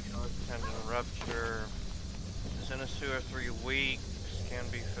 There. Achilles tendon rupture is in a 2 or 3 weeks, can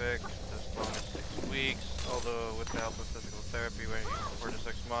be fixed as long as 6 weeks, although with the help of physical therapy, waiting 4 to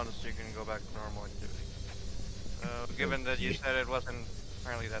 6 months, you can go back to normal activity. Given that you said it wasn't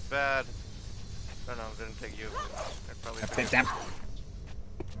apparently that bad, no, it didn't take you. It probably took you.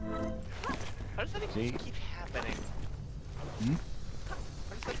 How does that keep happening? Hmm?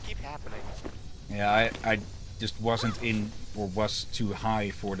 How does that keep happening? Yeah, I just wasn't in, or was too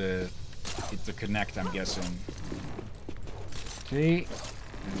high for it to connect, I'm guessing. Okay,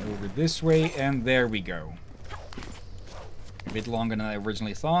 and over this way, and there we go. A bit longer than I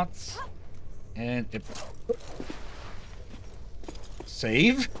originally thought. And it...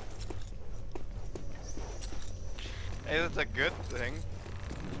 Save? Hey, that's a good thing.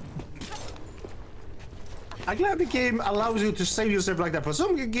 I'm glad the game allows you to save yourself like that. For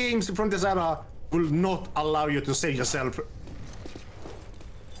some games from this era will not allow you to save yourself.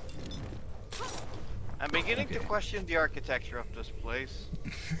 I'm beginning to question the architecture of this place.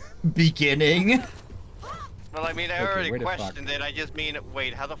 Beginning? Well, I mean, I Okay, already where the fuck? questioned it. I just mean,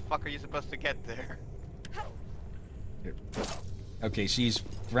 wait, how the fuck are you supposed to get there? Okay, she's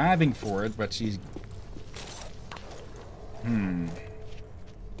grabbing for it, but she's...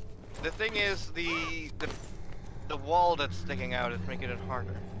 The thing is, the wall that's sticking out is making it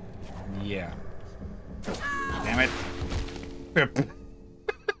harder. Yeah. Damn it. Pip.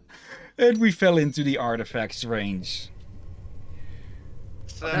 And we fell into the artifacts range.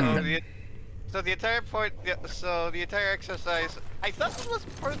 So Hmm. the entire point, so the entire exercise, I thought it was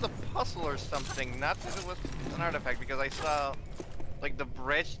part of the puzzle or something, not that it was an artifact, because I saw like the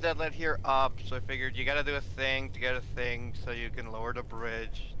bridge that led here up, so I figured you gotta do a thing to get a thing, so you can lower the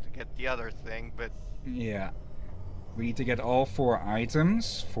bridge to get the other thing, but Yeah. We need to get all 4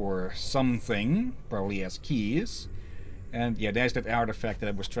 items for something, probably as keys. And yeah, there's that artifact that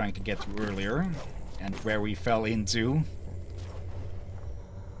I was trying to get to earlier, and where we fell into.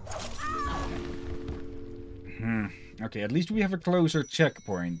 Okay, at least we have a closer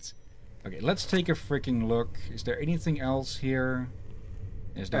checkpoint. Okay, let's take a freaking look. Is there anything else here?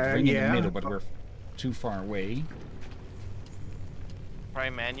 There's that ring in the yeah. middle, but we're too far away. try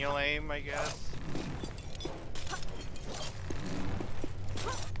manual aim, I guess.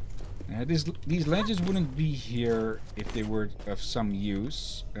 These ledges wouldn't be here if they were of some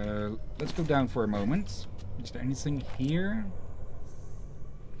use. Let's go down for a moment. Is there anything here?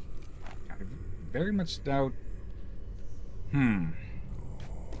 I very much doubt...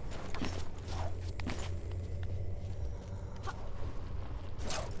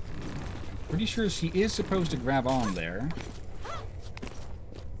 Pretty sure she is supposed to grab on there.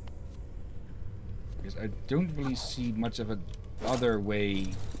 Because I don't really see much of a other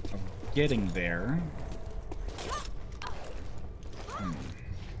way of getting there.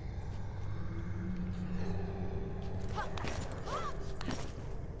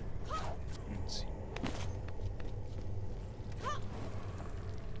 Let's see.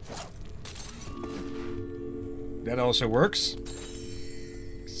 That also works.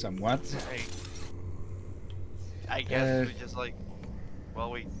 Somewhat. I guess we just like,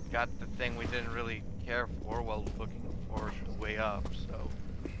 well, we got the thing we didn't really care for while looking for the way up, so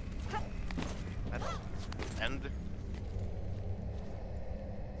that's end.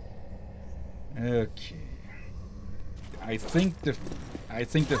 Okay. I think the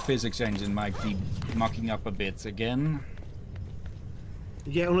physics engine might be mucking up a bit again.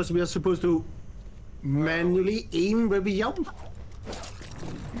 Yeah, unless we are supposed to manually aim where we jump.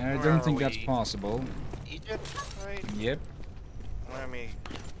 I Where don't are think that's we? possible. Egypt, right? Yep. Let me.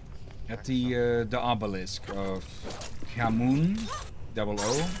 At the obelisk of Khamun,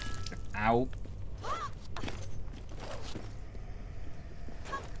 00. Ow.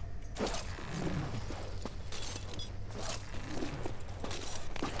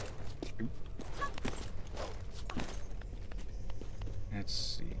 Let's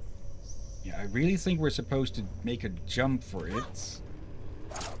see. Yeah, I really think we're supposed to make a jump for it.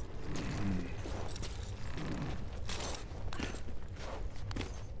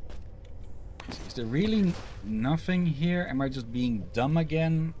 Is there really nothing here? Am I just being dumb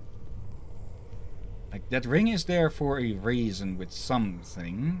again? Like, that ring is there for a reason with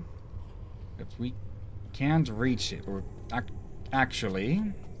something. But we can't reach it. Or actually...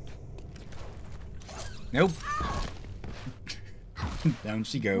 Nope. Down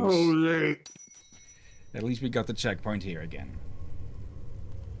she goes. Holy. At least we got the checkpoint here again.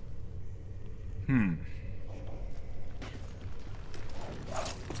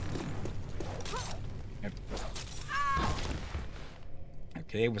 Yep.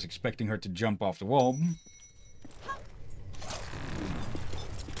 Okay, I was expecting her to jump off the wall.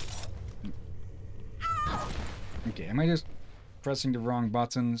 Okay, am I just pressing the wrong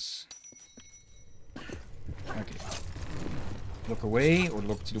buttons? Okay. Look away or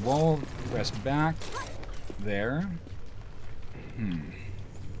look to the wall. Press back. There.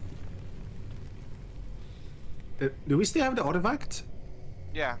 Do we still have the artifact?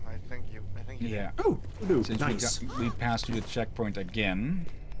 Yeah, I think you. Yeah. Oh, we do. Since Nice. we passed through the checkpoint again.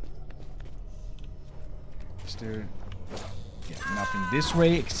 Is there... Yeah, nothing this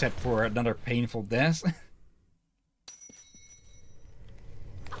way except for another painful death.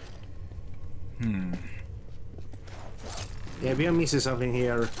 Yeah, we are missing something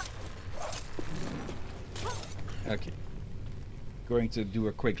here. Okay. Going to do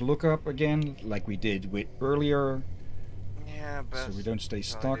a quick lookup again, like we did with earlier, Yeah, best. so we don't stay probably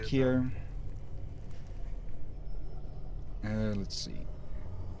stuck is here. Let's see.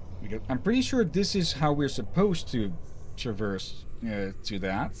 I'm pretty sure this is how we're supposed to traverse to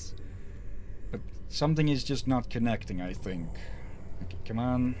that, but something is just not connecting, I think. Okay, come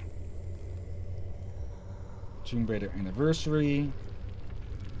on. Tomb Raider Anniversary,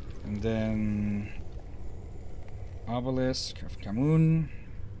 and then Obelisk of Kamun.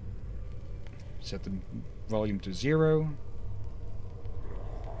 Set the volume to 0.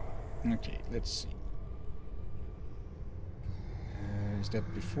 Okay, let's see. Is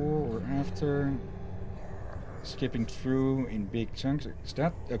that before or after? Skipping through in big chunks. Is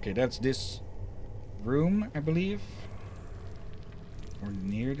that? Okay, that's this room, I believe. Or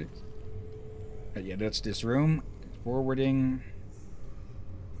near it. Yeah, that's this room. Forwarding.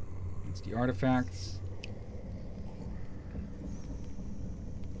 It's the artifacts.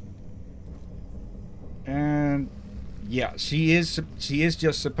 And yeah, she is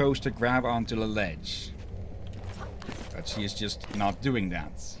just supposed to grab onto the ledge. But she is just not doing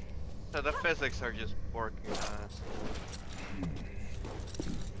that. So the physics are just working on us.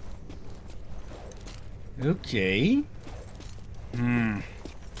 Okay.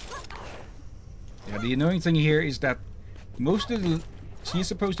 Yeah, the annoying thing here is that most of the... She's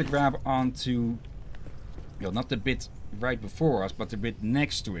supposed to grab onto... Well, not the bit right before us, but the bit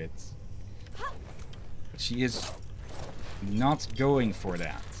next to it. But she is not going for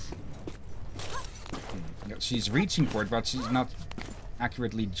that. Yeah, she's reaching for it, but she's not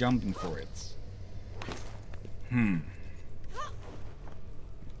accurately jumping for it.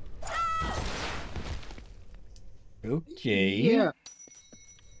 Okay. Yeah.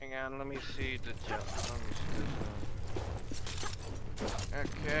 Hang on, let me see the jump. Let me see this one.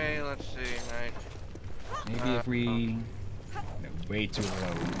 Okay, let's see. Right. Maybe if we... No, way too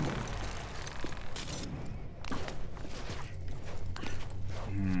low.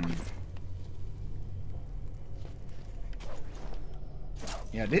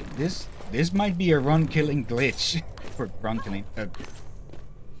 Yeah, this might be a run-killing glitch. For run-killing...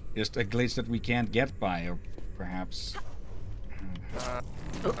 just a glitch that we can't get by, or perhaps...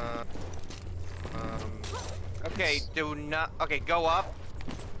 Okay, do not. Okay, go up,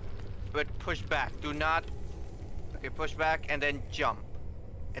 but push back. Do not. Okay, push back and then jump,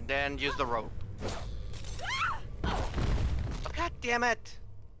 and then use the rope. Oh, God damn it!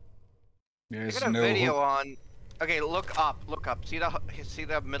 I There's got a no video hook. on. Okay, look up. Look up. See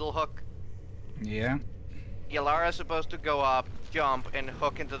the middle hook? Yeah. Yeah, Lara's supposed to go up, jump, and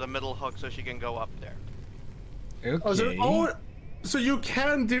hook into the middle hook so she can go up there. Okay. So you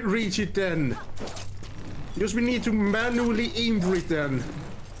can reach it then. Because we need to manually aim for it then.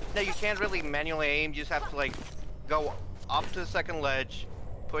 No, you can't really manually aim. You just have to like go up to the second ledge,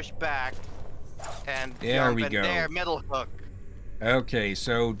 push back, and There jump, we and go. there, middle hook. Okay,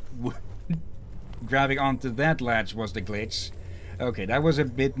 so grabbing onto that latch was the glitch. Okay, that was a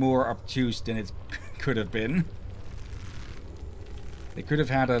bit more obtuse than it could have been. They could have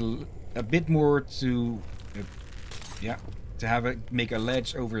had a bit more to, yeah, to have make a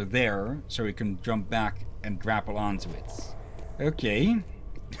ledge over there so we can jump back and grapple onto it. Okay.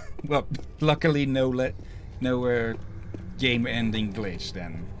 Well, luckily no game-ending glitch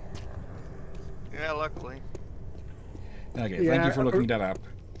then. Yeah, luckily. Okay, thank you for looking that up.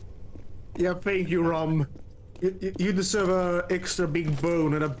 Yeah, thank you, Rom. You deserve a extra big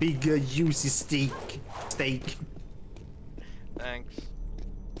bone and a big juicy steak. Thanks.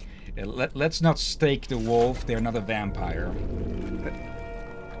 Yeah, let's not stake the wolf. They're not a vampire.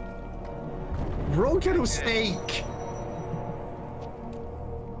 Wrong kind of steak.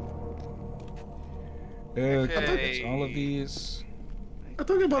 Okay, that's all of these. I'm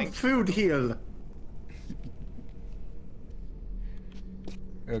talking about food here.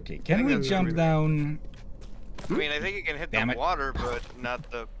 Okay, can we jump down I mean, I think you can hit Damn the it. water, but not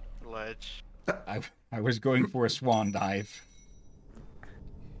the ledge. I was going for a swan dive.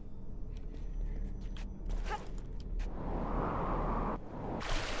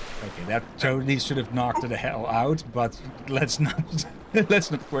 Okay, that totally should have knocked her the hell out, but let's not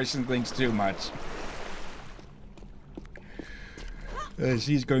let's not question things too much.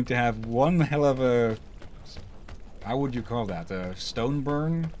 She's going to have one hell of a, how would you call that? A stone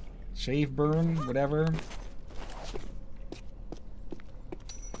burn? Shave burn? Whatever.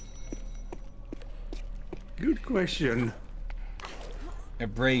 Good question.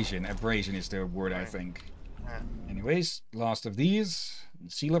 Abrasion. Abrasion is the word, I think. Anyways, last of these.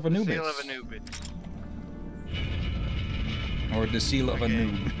 Seal of Anubis. Seal of Anubis. Or the Seal of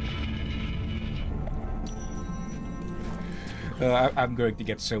Anub. I'm going to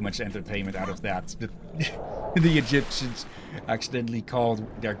get so much entertainment out of that. The Egyptians accidentally called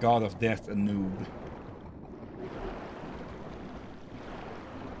their god of death Anub.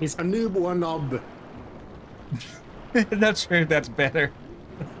 It's Anub or Nob. Not sure if that's better.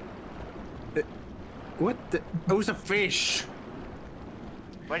 What the? Oh, it's a fish.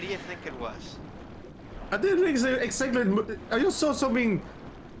 What do you think it was? I didn't exactly. I just saw something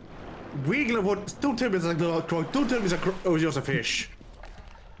wiggle. What? Don't tell me it's like the croc. Don't tell me it's a croc. Oh, it's just a fish.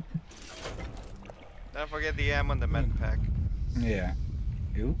 Don't forget the M on the med pack. Yeah.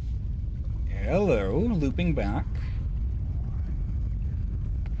 Ooh. Hello, looping back.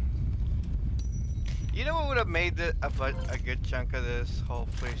 You know what would have made a good chunk of this whole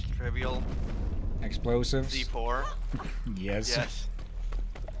place trivial? Explosives. D4. Yes. Yes.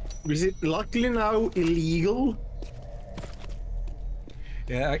 Is it luckily now illegal?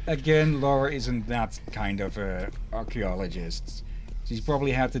 Yeah, again, Laura isn't that kind of archaeologist. She's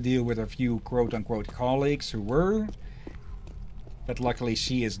probably had to deal with a few quote-unquote colleagues who were, but luckily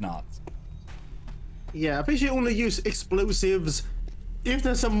she is not. Yeah, I think she only use explosives if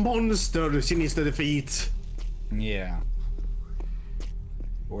there's a monster she needs to defeat. Yeah.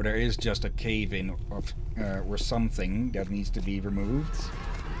 Or there is just a cave-in or something that needs to be removed.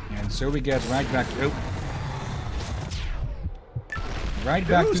 And so we get right back... Oh. Right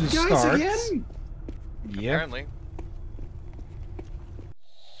back to the start. Again? Yeah. Apparently.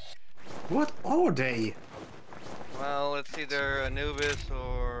 What are they? Well, it's either Anubis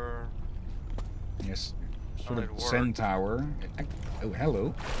or... Yes. Sort Oh, of it worked. centaur. Oh,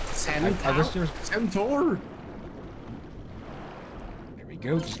 hello. Centaur? I was just... Centaur? There we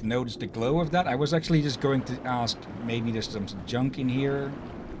go. Just notice the glow of that. I was actually just going to ask, maybe there's some junk in here.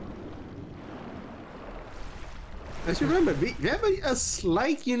 As you remember, we have a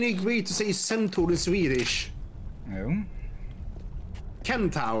slight unique way to say centaur in Swedish. Oh.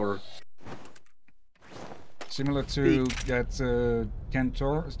 Centaur. Similar to that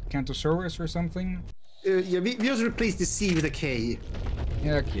Cantosaurus or something? Yeah, we just replaced the C with a K.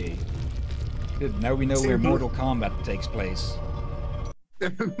 Yeah, okay. Good. Now we know where Simple. Mortal Kombat takes place.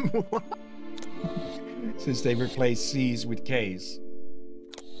 Since they replaced C's with K's.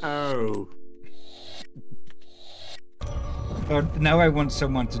 Oh. Now I want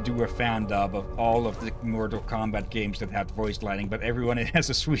someone to do a fan dub of all of the Mortal Kombat games that had voice lining, but everyone has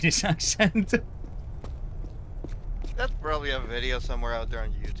a Swedish accent. That's probably a video somewhere out there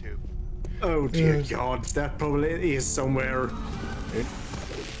on YouTube. Oh dear God, that probably is somewhere.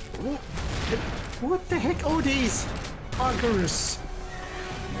 What the heck are these buggers?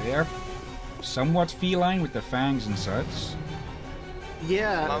 They're somewhat feline with the fangs and such.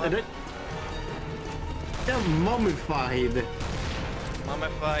 Yeah, Mummified. they're mummified.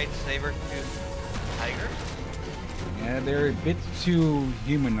 Mummified saber-tooth tigers? Yeah, they're a bit too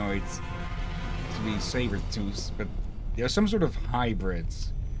humanoid to be saber-toothed, but they're some sort of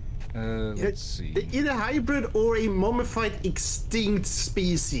hybrids. Let's see. Either hybrid or a mummified extinct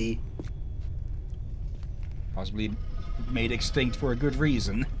species. Possibly made extinct for a good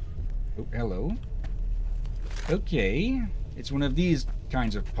reason. Oh, hello. Okay, it's one of these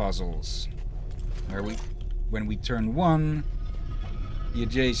kinds of puzzles. Where when we turn one, the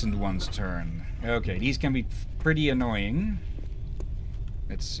adjacent ones turn. Okay, these can be pretty annoying.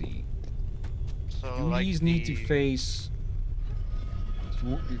 Let's see. So, Do like these need to the- face...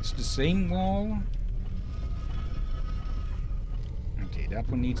 It's the same wall? Okay, that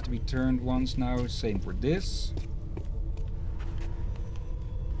one needs to be turned once now. Same for this.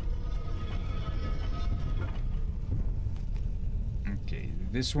 Okay,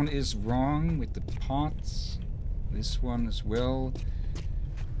 this one is wrong with the pots. This one as well.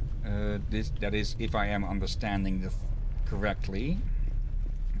 That is, if I am understanding correctly.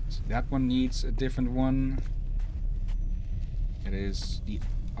 So that one needs a different one. It is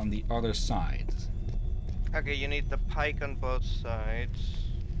on the other side. Okay, you need the pike on both sides.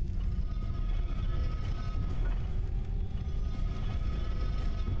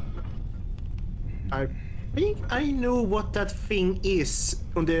 I think I know what that thing is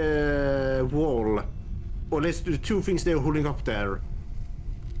on the wall. Or at least the two things they're holding up there.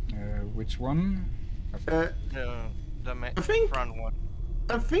 Which one? No, the I think- front one.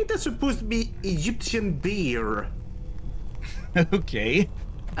 I think that's supposed to be Egyptian beer. Okay.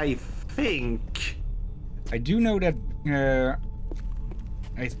 I think. I do know that.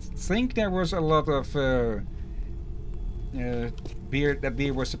 I think there was a lot of beer. That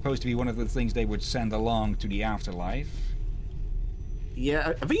beer was supposed to be one of the things they would send along to the afterlife.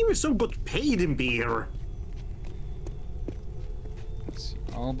 Yeah, I think we some got paid in beer. Let's see.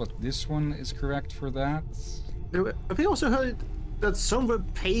 Oh, but this one is correct for that. I think I also heard that some were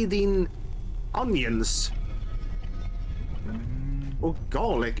paid in onions. Or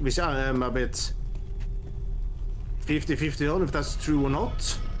garlic, which I am a bit 50-50 on if that's true or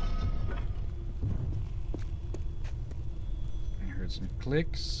not. I heard some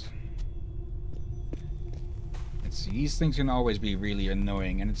clicks. Let's see. These things can always be really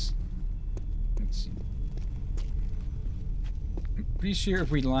annoying, and it's. Let's see. I'm pretty sure if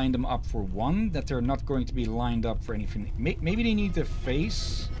we line them up for one, that they're not going to be lined up for anything. Maybe they need to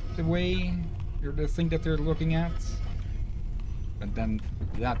face the way or the thing that they're looking at, but then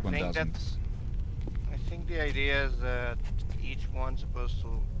that one doesn't. I think the idea is that each one's supposed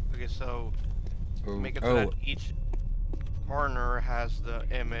to. Okay, so make it so that each corner has the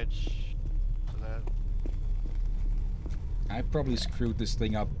image. So that. I probably screwed this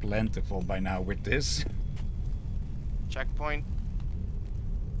thing up plentiful by now with this. Checkpoint.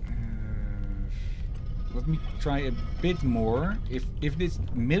 Let me try a bit more. If this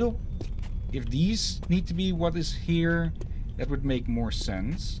middle, if these need to be what is here, that would make more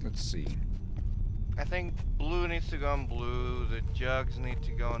sense. Let's see. I think blue needs to go on blue, the jugs need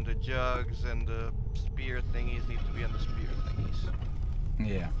to go on the jugs, and the spear thingies need to be on the spear thingies.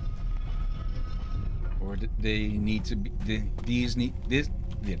 Yeah. Or they need to be these need this.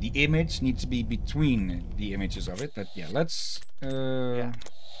 Yeah, the image needs to be between the images of it. But yeah, let's Yeah.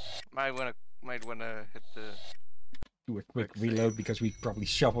 Might wanna hit the. do a quick reload because we probably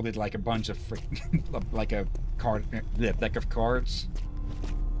shuffled it like a bunch of like a card deck of cards.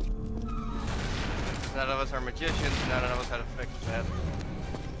 None of us are magicians. None of us how to fix that.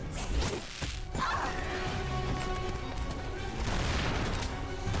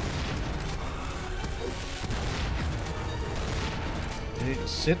 Okay,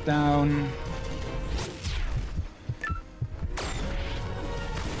 sit down.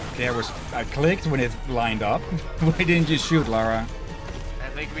 Okay, I clicked when it lined up. Why didn't you shoot, Lara? I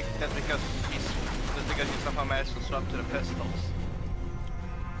think that's because he somehow managed to swap to the pistols.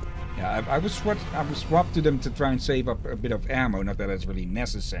 Yeah, I was swapped to them to try and save up a bit of ammo. Not that it's really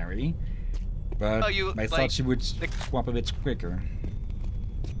necessary, but I thought she would swap a bit quicker.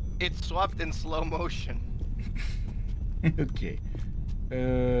 It swapped in slow motion. Okay,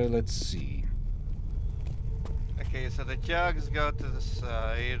 let's see. Okay, so the jugs go to the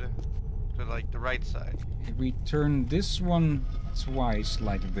side, to like the right side. If we turn this one twice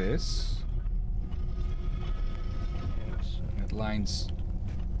like this, it lines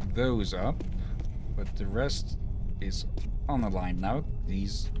those up, but the rest is on the line now.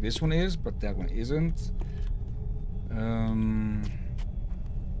 This one is, but that one isn't.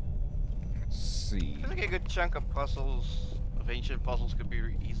 Let's see. I think a good chunk of puzzles, of ancient puzzles, could be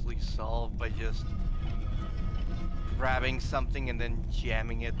easily solved by just grabbing something and then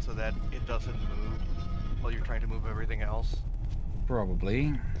jamming it so that it doesn't move while you're trying to move everything else.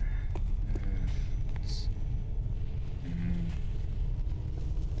 Probably.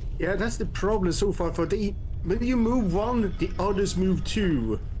 Yeah, that's the problem so far. When you move one, the others move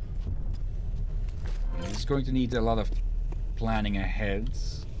too. It's going to need a lot of planning ahead.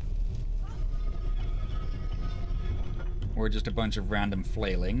 Or just a bunch of random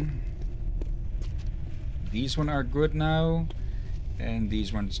flailing. These ones are good now, and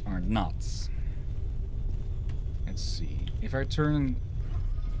these ones are not. Let's see. If I turn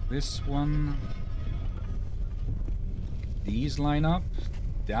this one, these line up.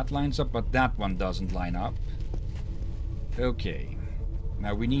 That lines up, but that one doesn't line up. Okay.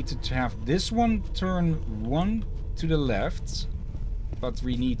 Now we need to have this one turn one to the left, but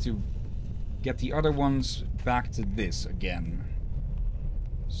we need to get the other ones back to this again.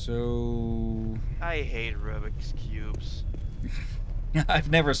 So... I hate Rubik's Cubes. I've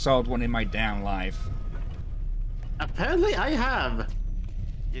never solved one in my damn life. Apparently I have.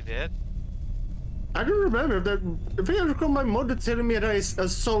 You did? I don't remember that. I think I recall my mother telling me that I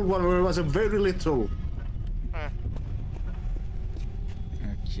solved one when I was very little.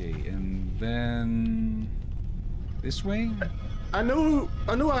 Okay, and then this way. I know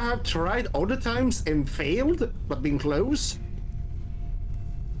I have tried other times and failed, but been close.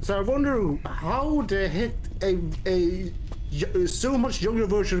 So I wonder how the heck a so much younger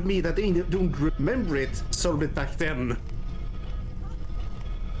version of me that they don't remember it solved it back then.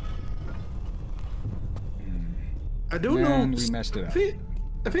 I don't know. We messed it up.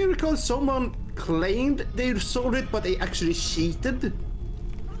 If I recall, someone claimed they solved it, but they actually cheated.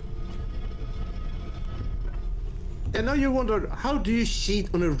 And now you wonder, how do you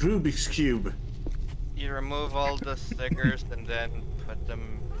cheat on a Rubik's Cube? You remove all the stickers and then put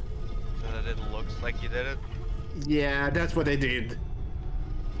them so that it looks like you did it. Yeah, that's what I did.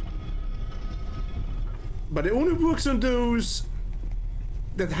 But it only works on those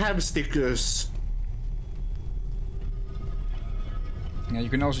that have stickers. Yeah, you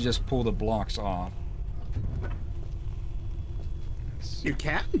can also just pull the blocks off. You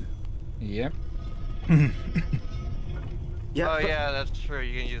can? Yep. Yeah. Oh yeah, that's true.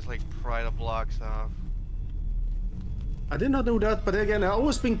 You can just like pry the blocks off. I did not know that, but again, I've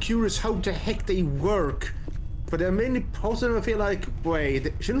always been curious how the heck they work. But there are many parts that I feel like,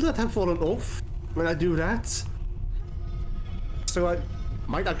 wait, shouldn't that have fallen off when I do that? So I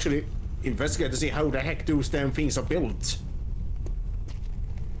might actually investigate to see how the heck those damn things are built.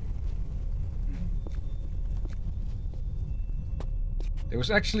 There was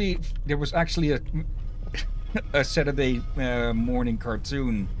actually a a Saturday morning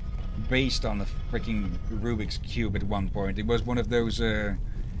cartoon based on a freaking Rubik's Cube at one point. It was one of those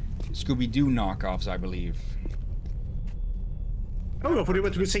Scooby-Doo knockoffs, I believe. Oh, I thought you were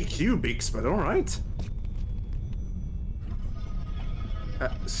to say Cubics, but alright.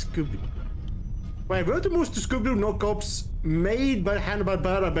 Scooby... Wait, were the most Scooby-Doo knockoffs made by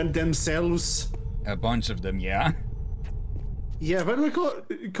Hanna-Barbera by themselves? A bunch of them, yeah. Yeah, but I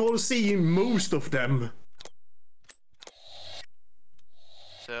recall seeing most of them.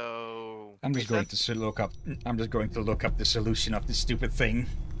 So I'm just going to look up. I'm just going to look up the solution of this stupid thing.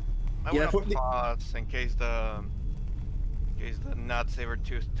 I Yeah, want to pause in case the not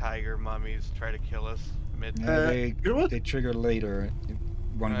saber-toothed tiger mummies try to kill us mid. They you know what? they trigger later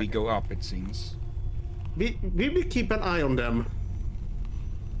when we Okay. go up. It seems. We will keep an eye on them.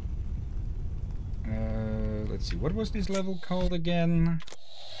 Let's see. What was this level called again?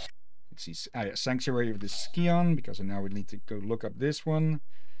 Let's see. Yeah, Sanctuary of the Skion. Because now we need to go look up this one.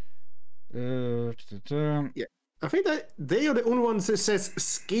 Yeah, I think that they are the only ones that says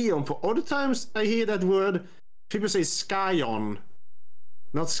Skion. For other times I hear that word, people say Skyon,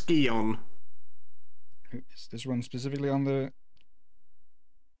 not Skion. Is this one specifically on the...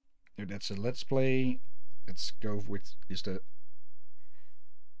 Oh, that's a Let's Play. Let's go with just a...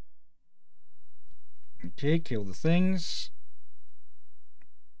 Okay, kill the things.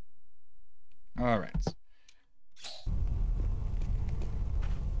 Alright.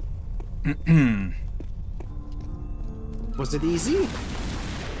 Was it easy?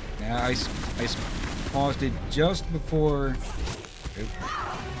 Yeah, I paused it just before...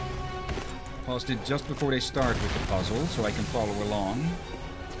 Paused it just before they start with the puzzle, so I can follow along.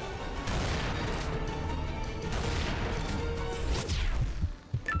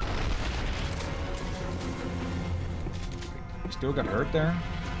 You still got hurt there?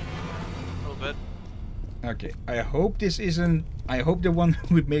 A little bit. Okay, I hope this isn't... I hope the one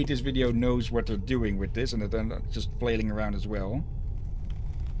who made this video knows what they're doing with this and that they're not just flailing around as well.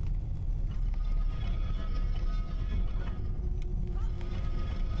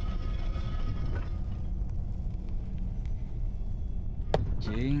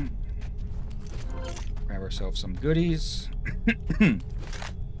 Okay. Grab ourselves some goodies. And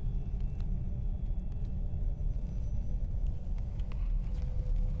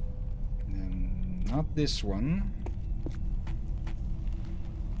not this one.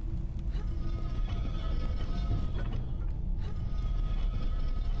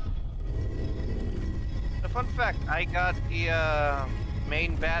 A fun fact: I got the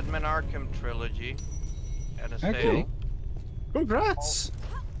main Batman Arkham trilogy at a sale. Okay. Congrats!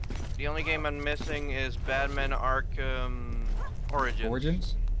 The only game I'm missing is Batman Arkham Origins.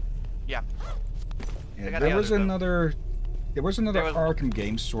 Origins? Yeah. Yeah, got there the was other another... There was another There was- Arkham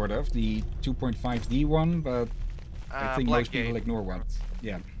game, sort of, the 2.5D one, but I think most people ignore one.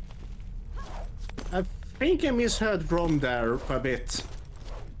 Yeah. I think I misheard Rom there a bit.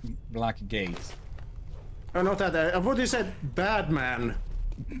 Black Gate. Oh, not that. I thought you said Badman.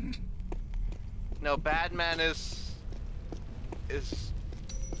 No, Batman is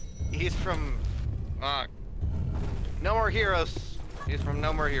he's from No More Heroes. He's from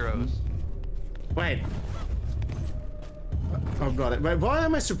No More Heroes. Wait. Oh god, but why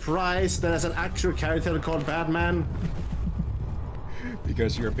am I surprised that there's an actual character called Batman?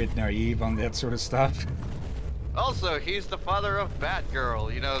 Because you're a bit naive on that sort of stuff. Also, he's the father of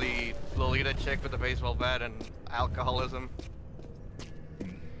Batgirl. You know, the Lolita chick with the baseball bat and alcoholism.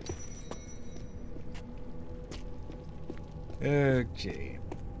 Okay.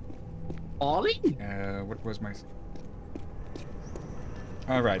 Ollie? What was my...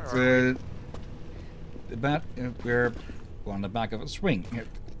 Alright, the bat... we're on the back of a swing.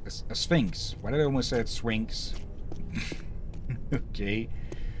 A sphinx. Why did I almost say sphinx? Okay.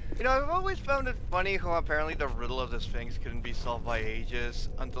 You know, I've always found it funny how apparently the riddle of the Sphinx couldn't be solved by ages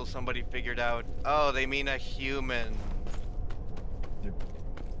until somebody figured out, oh, they mean a human.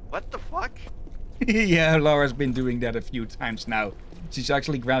 What the fuck? Yeah, Laura's been doing that a few times now. She's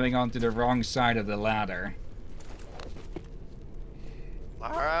actually grabbing onto the wrong side of the ladder.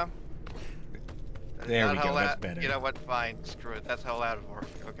 Lara? There we go, that's better. You know what, fine, screw it, that's how loud it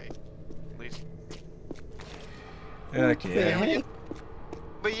works. Okay, please. Okay.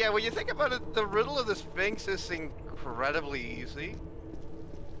 But yeah, when you think about it, the riddle of the Sphinx is incredibly easy.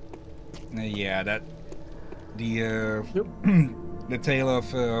 Yeah, that... The, the tale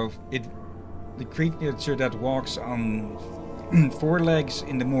of, it... The creature that walks on 4 legs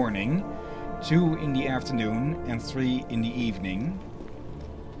in the morning, 2 in the afternoon, and 3 in the evening.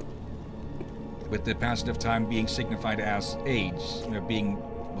 With the passage of time being signified as age, you know, being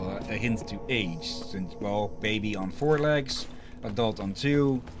a hint to age. Since, well, baby on 4 legs, adult on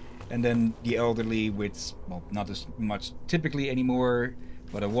 2, and then the elderly with, well, not as much typically anymore,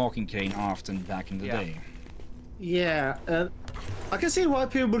 but a walking cane often back in the day. Yeah, I can see why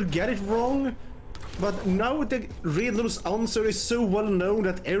people would get it wrong, but now the riddle's answer is so well known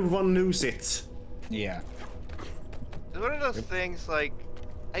that everyone knows it. Yeah. It's one of those things, like,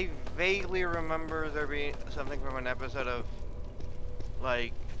 I vaguely remember there being something from an episode of,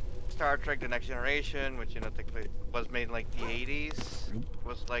 like, Star Trek The Next Generation, which, you know, was made in, like, the 80s.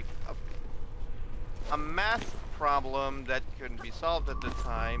 Was, like, a math problem that couldn't be solved at the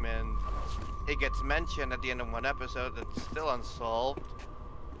time, and it gets mentioned at the end of one episode that's still unsolved.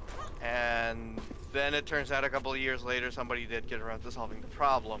 And then it turns out a couple of years later somebody did get around to solving the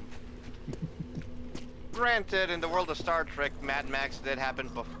problem. Granted, in the world of Star Trek, Mad Max did happen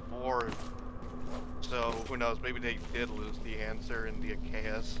before, so who knows, maybe they did lose the answer in the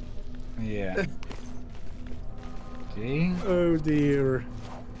chaos. Yeah. Okay. Oh dear.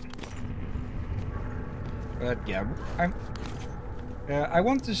 But yeah, I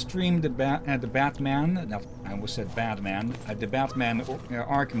want to stream the Batman. Not, I almost said Batman. The Batman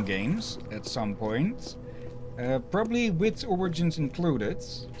Arkham games at some point, probably with Origins included.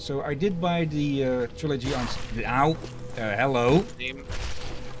 So I did buy the trilogy on Steam.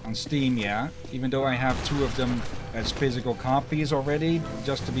 On Steam, yeah. Even though I have 2 of them as physical copies already,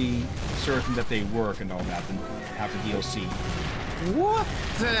 just to be certain that they work and all that, and have the DLC. What?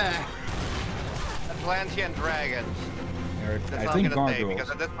 Atlantean dragons. That's I all think I'm gonna say, gargoyles.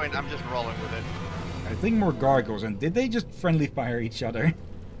 because at this point I'm just rolling with it. I think more gargoyles. And did they just friendly fire each other?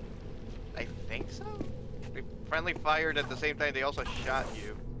 I think so? They friendly fired at the same time they also shot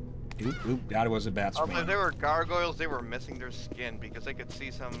you. Oop, that was a bad swing. Also, if they were gargoyles, they were missing their skin because I could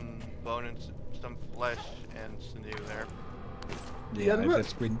see some bone and some flesh and sinew there. Yeah,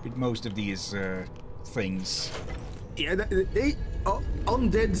 that's with most of these things. Yeah, they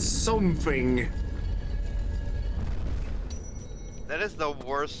undead something. That is the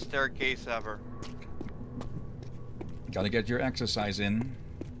worst staircase ever. Gotta get your exercise in.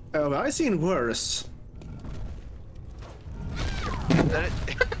 Oh, I've seen worse.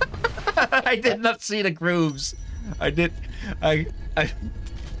 I did not see the grooves. I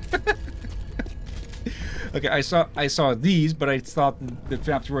Okay, I saw these, but I thought the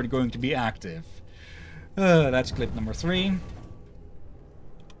traps were going to be active. That's clip number 3.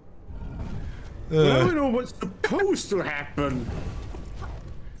 I don't know what's supposed to happen.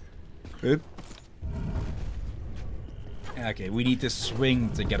 Oop. Okay, we need to swing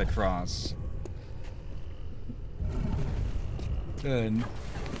to get across. I'm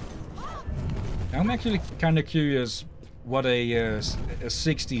actually kind of curious what a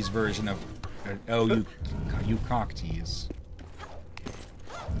 60s version of you cocktease.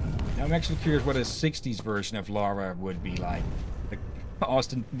 I'm actually curious what a 60s version of Lara would be like.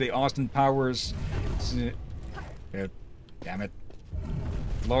 The Austin Powers. Damn it.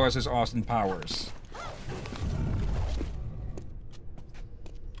 Laura's is Austin Powers.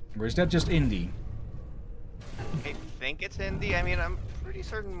 Or is that just indie? I think it's indie. I mean, I'm pretty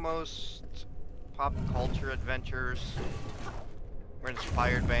certain most pop culture adventures were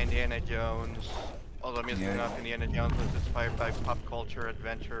inspired by Indiana Jones. Although amusingly enough, Indiana Jones was inspired by pop culture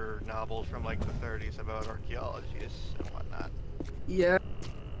adventure novels from like the 30s about archaeologists and whatnot. Yeah.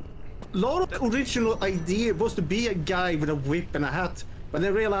 Lara's original idea was to be a guy with a whip and a hat, but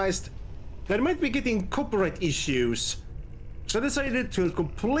they realized they might be getting copyright issues. So they decided to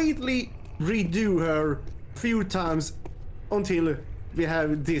completely redo her a few times until we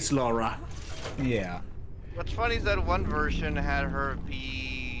have this Lara. Yeah. What's funny is that one version had her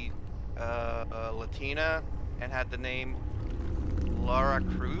be Latina and had the name Lara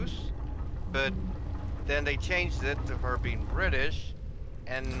Cruz, but then they changed it to her being British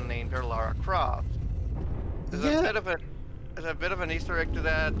and named her Lara Croft. There's a bit of an Easter egg to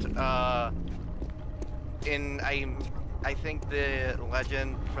that. I think the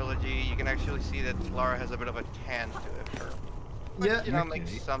Legend trilogy, you can actually see that Lara has a bit of a tan to it. Which, you know,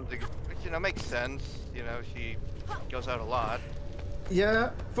 makes something, which, you know, makes sense. You know, she goes out a lot.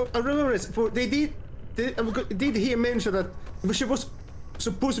 Yeah, I remember this. They did hear mention that she was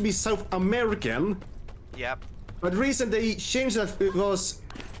supposed to be South American. Yep. But the reason they changed that was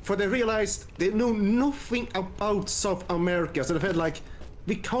for they realized they knew nothing about South America. So they felt like,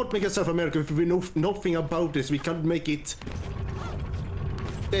 we can't make it South America if we know nothing about this. We can't make it.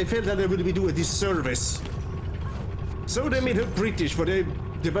 They felt that they would be doing a disservice. So they made her British, but the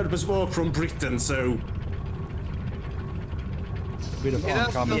developers were from Britain, so. A bit of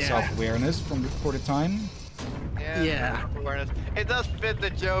uncommon self-awareness for the time. Yeah. Awareness. It does fit the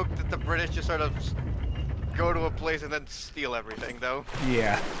joke that the British just sort of go to a place and then steal everything, though.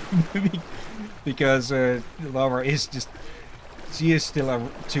 Yeah, because Lara is just. She is still a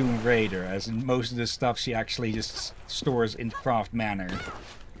Tomb Raider, as in most of the stuff she actually just stores in craft manner.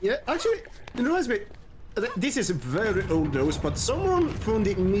 Yeah, actually, it reminds me, this is very old news, but someone from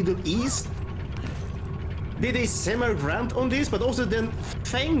the Middle East did a semi-rant on this, but also then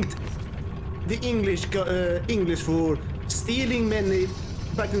thanked the English for stealing many,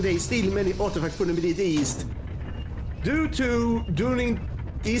 back in the day, stealing many artifacts from the Middle East. Due to, during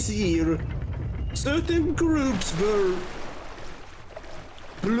this year, certain groups were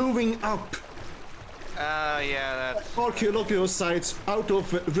blowing up that's archaeological sites out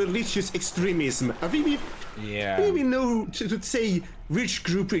of religious extremism. I think we know to say which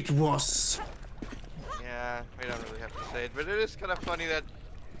group it was. Yeah, we don't really have to say it, but it is kind of funny that,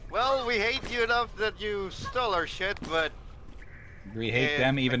 well, we hate you enough that you stole our shit, but we hate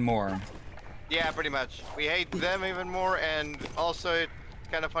them even more. Yeah, pretty much. We hate them even more, and also it's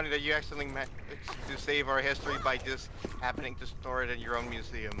kind of funny that you actually managed to save our history by just happening to store it in your own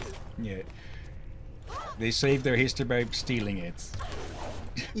museum. Yeah. They saved their history by stealing it.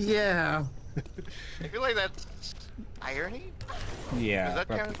 Yeah. I feel like that's irony? Yeah, Is that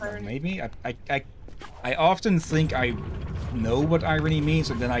but kind of irony? maybe. I often think I know what irony means,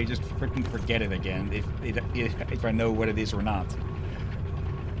 and then I just freaking forget it again, if I know what it is or not.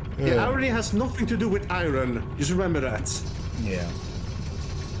 Yeah, irony has nothing to do with iron. Just remember that. Yeah.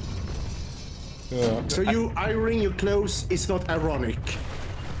 So you ironing your clothes is not ironic.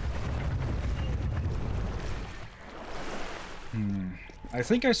 I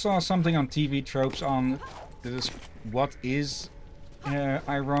think I saw something on TV Tropes on this, what is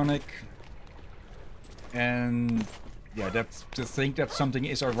ironic, and yeah, that to think that something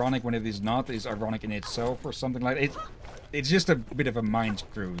is ironic when it is not is ironic in itself or something like it. It's just a bit of a mind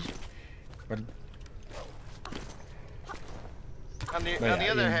cruise, but. On the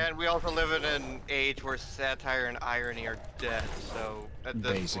other hand, we also live in an age where satire and irony are dead, so at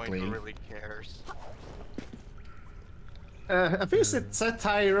this point, who really cares? I think that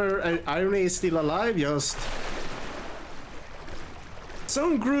satire and irony is still alive, just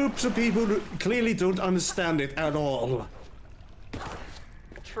some groups of people clearly don't understand it at all.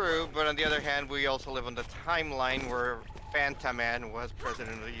 True, but on the other hand, we also live on the timeline where Fanta Man was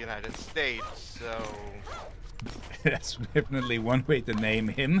president of the United States, so... That's definitely one way to name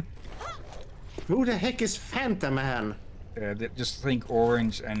him. Who the heck is Fanta Man? Just think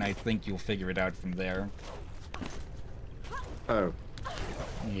orange, and I think you'll figure it out from there. Oh.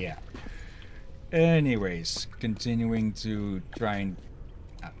 Yeah. Anyways, continuing to try and...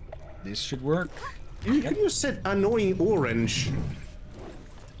 this should work. You could just said annoying orange.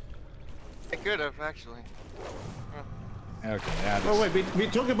 I could have, actually. Okay, that is... Oh wait, we're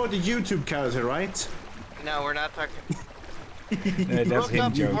talking about the YouTube character, right? No, we're not talking... that's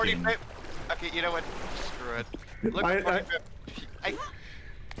him joking. Okay, you know what? Screw it. Look at 45...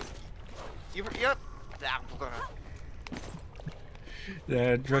 Yep.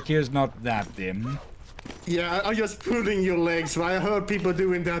 Drakir's not that dim. Yeah, I'm just pulling your legs, right? I heard people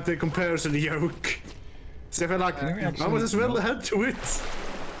doing that comparison joke. So I feel like I was as well ahead to it.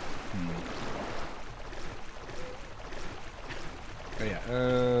 Oh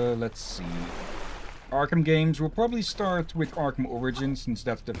yeah, let's see. Arkham games, we'll probably start with Arkham Origins, since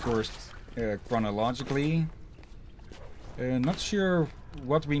that's the first chronologically. Not sure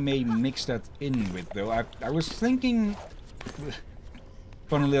what we may mix that in with, though. I was thinking...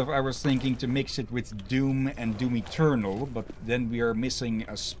 Funnily enough, I was thinking to mix it with Doom and Doom Eternal, but then we are missing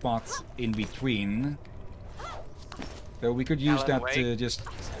a spot in between. So we could use Alan that to Wake? just...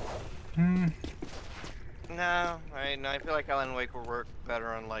 No, I feel like Alan Wake will work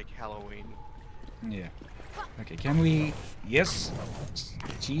better on like Halloween. Yeah. Okay, can we... Yes!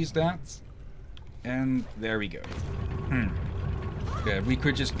 Cheese that. And there we go. Yeah, we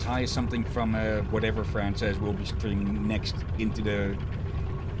could just tie something from whatever franchise we'll be streaming next into the...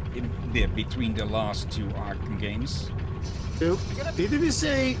 between the last two Arkham games. So, did we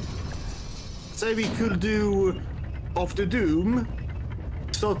say we could do after Doom,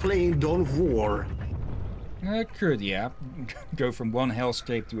 start playing Dawn of War? Could, yeah. Go from one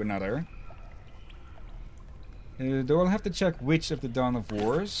hellscape to another. Though I'll have to check which of the Dawn of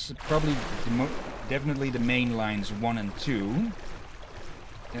Wars. Probably, definitely the main lines 1 and 2.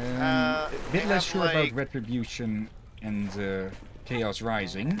 A bit less sure about Retribution and Chaos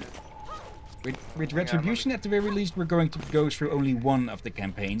Rising. With Retribution, at the very least, we're going to go through only one of the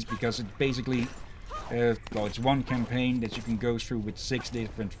campaigns, because it basically... well, it's one campaign that you can go through with 6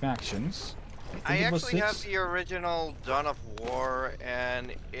 different factions. I it was actually 6. have the original Dawn of War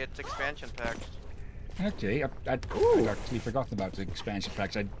and its expansion packs. Okay, I'd actually forgotten about the expansion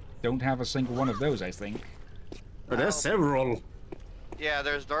packs. I don't have a single one of those, I think. But there's several. Yeah,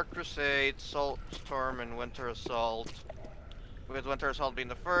 there's Dark Crusade, Soulstorm, and Winter Assault. With Winter Assault being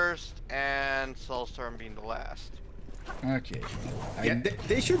the first, and Soulstorm being the last. Okay. Yeah,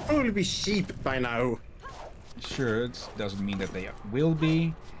 they should probably be cheap by now. Sure, it doesn't mean that they will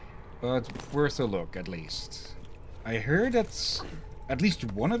be, but worth a look at least. I heard that at least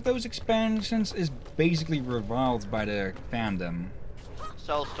one of those expansions is basically reviled by the fandom.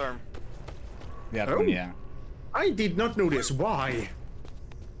 Soulstorm. That Oh. one, yeah. I did not know this. Why?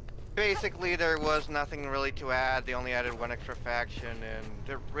 Basically, there was nothing really to add. They only added one extra faction, and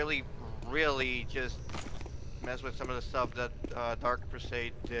they really just messed with some of the stuff that Dark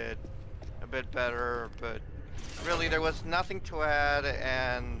Crusade did a bit better. But really, there was nothing to add,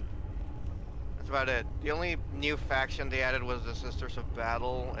 and that's about it. The only new faction they added was the Sisters of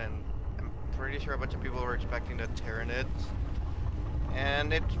Battle, and I'm pretty sure a bunch of people were expecting the Tyranids.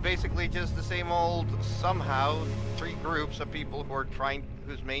 And it's basically just the same old, somehow, 3 groups of people who are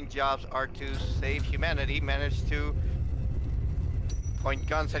whose main jobs are to save humanity, manage to point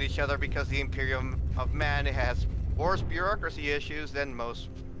guns at each other because the Imperium of Man has worse bureaucracy issues than most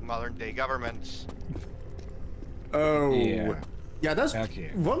modern day governments. Oh. Yeah, that's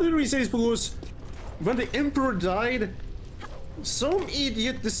okay. one of the reasons, because when the Emperor died, some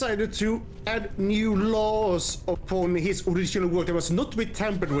idiot decided to add new laws upon his original work that was not to be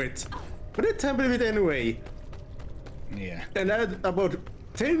tampered with. But they tampered with it anyway. Yeah. And add about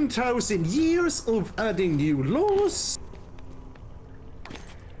 10,000 years of adding new laws.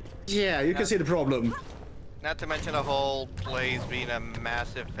 Yeah, you can see the problem. Not to mention the whole place being a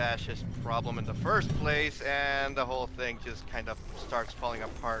massive fascist problem in the first place, and the whole thing just kind of starts falling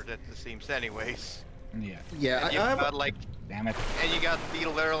apart at the seams anyways. Yeah. Yeah, And you've got like, Damn it. and you got the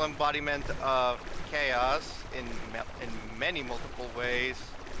literal embodiment of chaos in many multiple ways,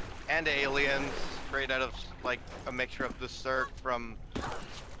 and aliens straight out of like a mixture of the Zerg from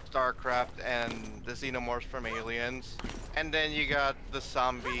StarCraft and the Xenomorphs from Aliens, and then you got the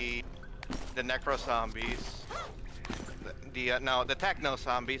necro zombies, the techno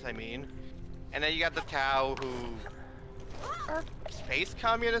zombies, I mean, and then you got the Tau, who are space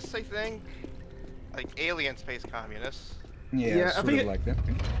communists, I think, like alien space communists. Yeah, I sort think of like that.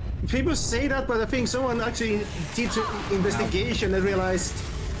 people say that, but I think someone actually did some investigation and realized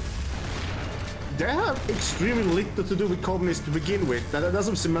they have extremely little to do with communists to begin with. That there's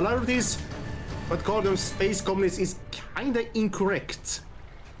some similarities, but call them space communists is kinda incorrect.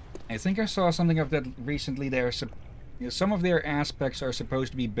 I think I saw something of that recently. Some of their aspects are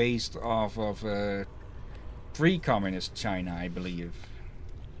supposed to be based off of pre-communist China, I believe.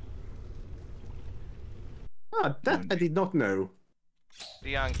 Ah, that I did not know. The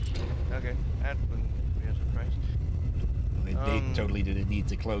young, okay, that wouldn't be a surprise. They totally didn't need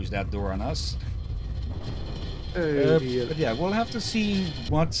to close that door on us. Oh, But yeah, we'll have to see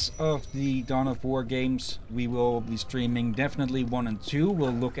what of the Dawn of War games we will be streaming. Definitely 1 and 2.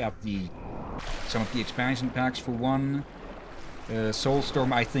 We'll look at some of the expansion packs for 1.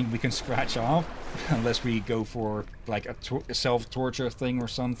 Soulstorm, I think we can scratch off, unless we go for like a self-torture thing or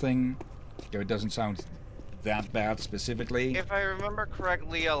something. Though it doesn't sound that bad specifically. If I remember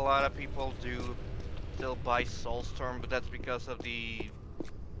correctly, a lot of people do still buy Soulstorm, but that's because of the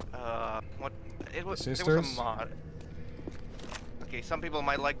what it was. There was Sisters? a mod. Okay, some people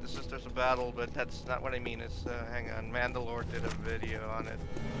might like the Sisters of Battle, but that's not what I mean. It's hang on, Mandalore did a video on it.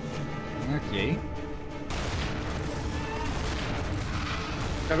 Okay.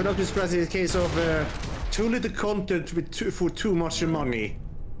 I would not be surprised in the case of too little content with for too much money.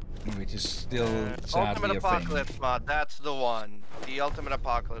 Which is still sadly Ultimate a Apocalypse thing. mod, that's the one. The Ultimate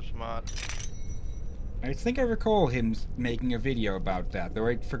Apocalypse mod. I think I recall him making a video about that, though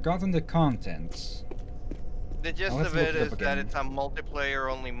I'd forgotten the contents. The gist I'll have of to look it it up is again. that it's a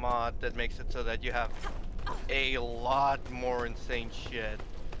multiplayer only mod that makes it so that you have a lot more insane shit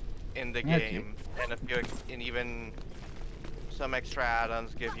in the Okay. game. And if you and even some extra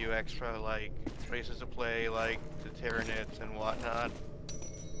add-ons give you extra like races to play, like the Tyranids and whatnot.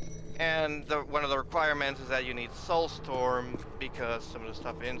 And one of the requirements is that you need Soulstorm because some of the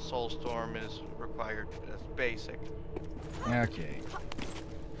stuff in Soulstorm is required as basic. Okay.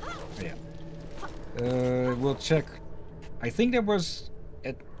 Yeah. We'll check. I think there was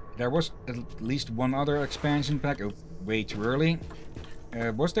at least one other expansion pack. Oh, way too early.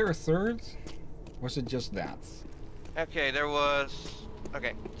 Was there a third? Was it just that? Okay, there was.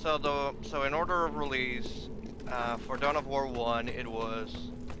 Okay, so in order of release, for Dawn of War 1, it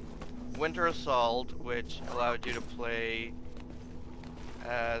was Winter Assault, which allowed you to play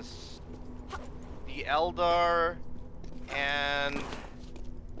as the Eldar and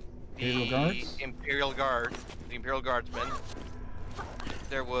Imperial Guards? Imperial Guard, the Imperial Guardsmen.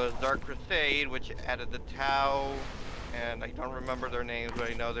 There was Dark Crusade, which added the Tau, and I don't remember their names, but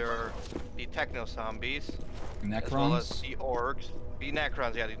I know there are the Techno Zombies, as well as Necrons? the Orcs. The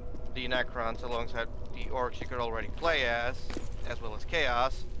Necrons, yeah, the Necrons alongside the Orcs you could already play as well as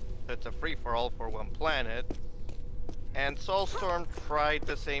Chaos. So it's a free-for-all for one planet. And Soulstorm tried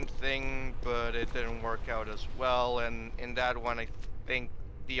the same thing, but it didn't work out as well. And in that one, I think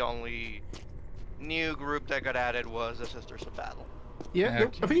the only new group that got added was the Sisters of Battle. Yeah, no,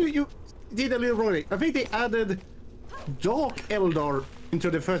 Okay. I think you did a little wrong. I think they added Dark Eldar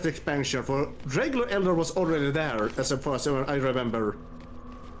into the first expansion. For regular Eldar was already there, as far as I remember.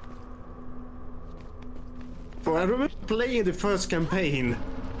 For I remember playing the first campaign,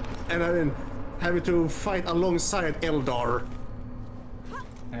 and then having to fight alongside Eldar.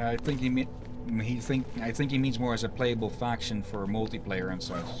 I think he means more as a playable faction for multiplayer and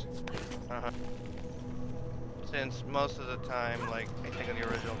such. Since most of the time, like, I think in the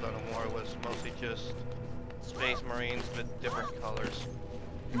original Dawn of War was mostly just Space Marines with different colors.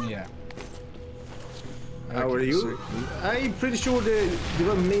 Yeah. How are Okay, you? so- I'm pretty sure there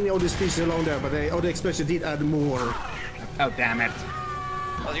were many other species along there, but the other expansion did add more. Oh, damn it.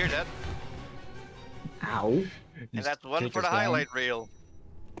 Oh, you're dead. Ow. And Just that's one take for us the down. highlight reel.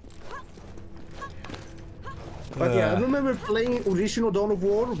 But yeah, I remember playing original Dawn of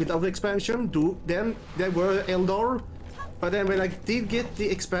War without the expansion. Then there were Eldar, but then when I did get the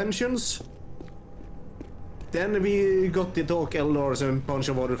expansions, then we got the Dark Eldars and a bunch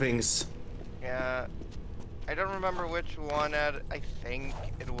of other things. Yeah, I don't remember which one had. I think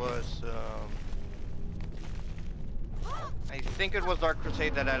it was. I think it was Dark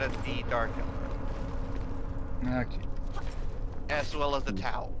Crusade that added the Dark Eldar, Okay. as well as the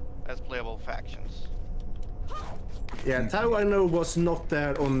Tau as playable factions. Yeah, Tau I know was not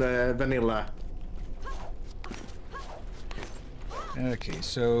there on the vanilla. Okay,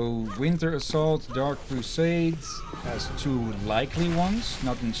 so Winter Assault, Dark Crusades as two likely ones,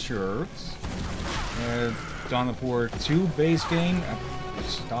 not insured. Dawn of War 2 base game.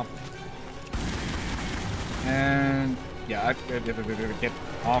 Stop. And yeah, get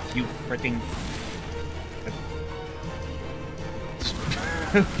off, you freaking.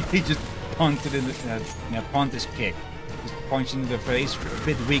 He just punted in the. Punt is kick. Just punch in the face a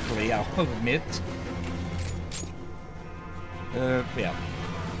bit weakly, I'll admit. Yeah.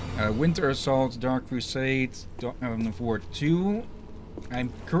 Winter Assault, Dark Crusade, Dawn of War 2.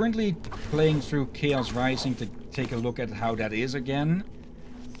 I'm currently playing through Chaos Rising to take a look at how that is again.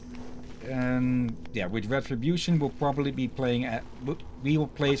 And yeah, with Retribution we'll probably be playing at... We will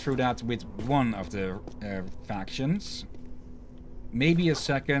play through that with one of the factions. Maybe a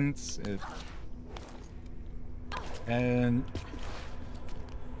second. And...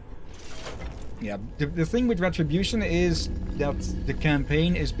 yeah, the thing with Retribution is that the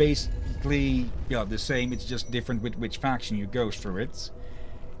campaign is basically the same, it's just different with which faction you go through it.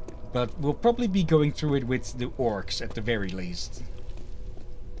 But we'll probably be going through it with the orcs at the very least.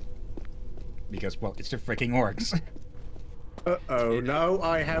 Because, well, it's the freaking orcs. Uh-oh, now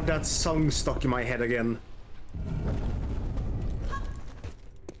I have that song stuck in my head again.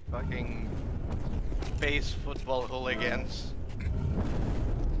 fucking base football hooligans.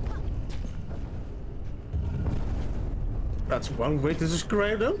 That's one way to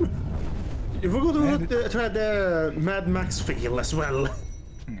describe them. If we're going to add the Mad Max feel as well.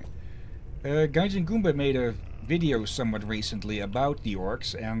 Gaijin Goomba made a video somewhat recently about the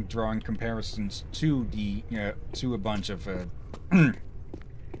orcs and drawing comparisons to the to a bunch of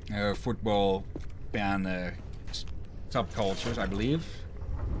football fan subcultures, I believe.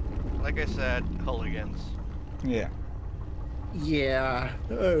 Like I said, hooligans. Yeah. Yeah.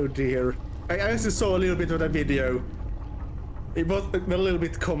 Oh dear. I actually saw a little bit of that video. It was a little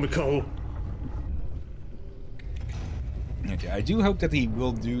bit comical. Okay, I do hope that he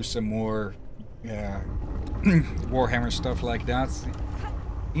will do some more Warhammer stuff like that.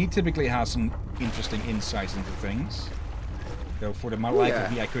 He typically has some interesting insights into things. Though for my life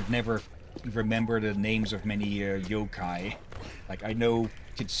of me, I could never remember the names of many yokai. Like I know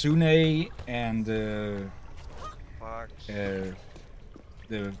Kitsune and Fox.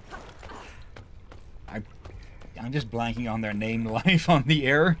 I'm just blanking on their name live on the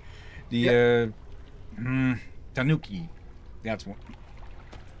air. The Tanuki. That's one.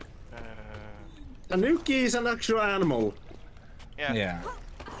 Tanuki is an actual animal. Yeah. Yeah.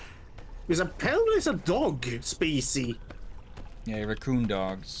 Because apparently it's a dog species. Yeah, raccoon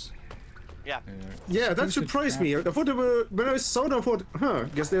dogs. Yeah. Yeah, that surprised me. I thought they were, when I saw them, I thought,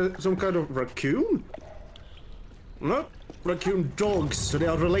 guess they're some kind of raccoon? No, raccoon dogs, so they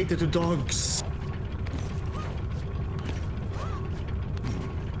are related to dogs.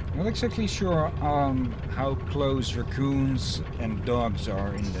 I'm not exactly sure how close raccoons and dogs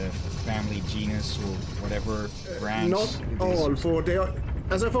are in the family genus or whatever branch. Not all, for they are,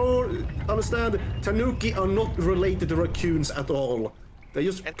 as I understand, Tanuki are not related to raccoons at all. They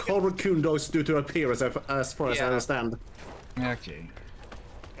just call raccoon dogs due to appearance, as far as I understand. Okay.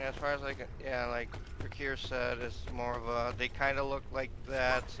 Yeah, as far as like Rakir said, it's more of a, they kind of look like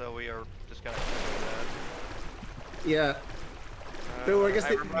that, so we are just gonna do that. Yeah. So I guess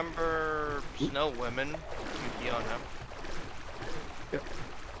I remember Snow Women, Hillyan. Yeah.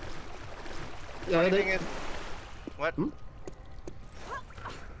 Yeah, they... What?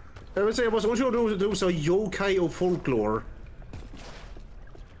 I would say I was unsure those are yokai or folklore.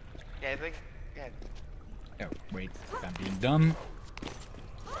 Yeah, I think. Yeah. Oh, wait. I'm being dumb.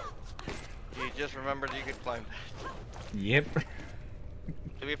 You just remembered you could climb that. Yep.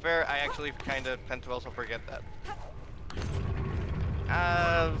 To be fair, I actually kind of tend to also forget that.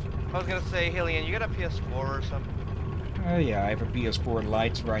 I was gonna say, Hillyan, you got a PS4 or something? Yeah, I have a PS4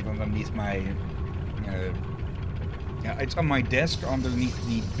 Lite right underneath my... yeah, it's on my desk underneath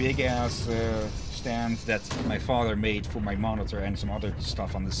the big-ass stand that my father made for my monitor and some other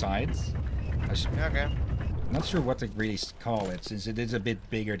stuff on the side. Okay. Not sure what to really call it, since it is a bit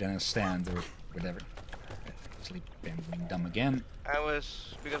bigger than a stand or whatever. Actually, I'm being dumb again. I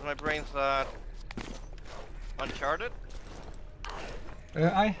was, because my brain thought Uncharted?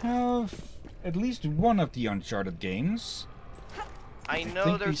 I have at least one of the Uncharted games. I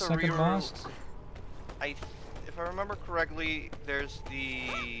know there's the a second last. If I remember correctly, there's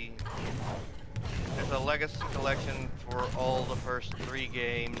a Legacy Collection for all the first 3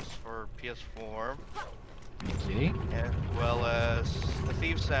 games for PS4. Okay. As well as the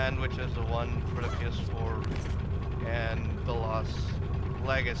Thief's End, which is the one for the PS4, and the Lost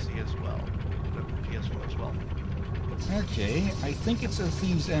Legacy as well, the PS4 as well. Okay, I think it's a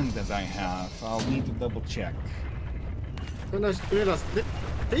Thieves' End that I have. I'll need to double check. And I realized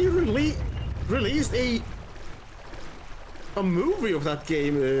they released a movie of that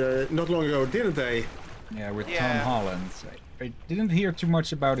game not long ago, didn't they? Yeah, with Tom Holland. I didn't hear too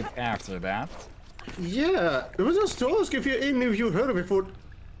much about it after that. Yeah, it was just to ask if you heard of it before.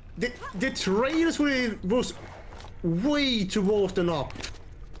 The trailers was way too often up.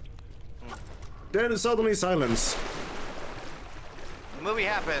 Then suddenly silence. The movie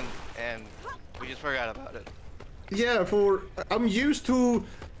happened, and we just forgot about it. Yeah, I'm used to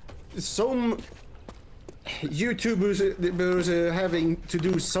some YouTubers having to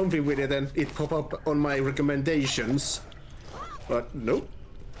do something with it and it pop up on my recommendations. But nope,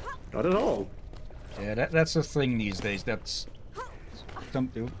 not at all. Yeah, that's a thing these days. That's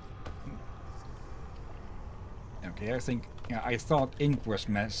something. Okay, I think I thought Ink was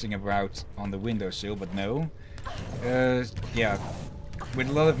messing about on the windowsill, but no. Yeah, with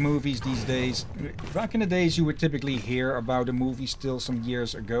a lot of movies these days, back in the days you would typically hear about a movie still some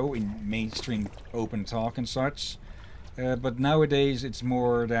years ago in mainstream open talk and such. But nowadays it's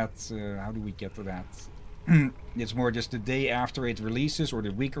more that, how do we get to that? It's more just the day after it releases or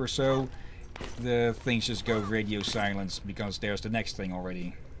the week or so, the things just go radio silence because there's the next thing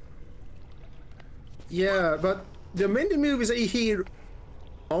already. Yeah, but the many movies I hear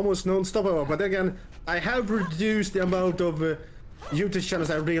almost non-stop about, but again, I have reduced the amount of YouTube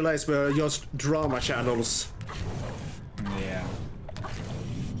channels I realized were just drama channels. Yeah.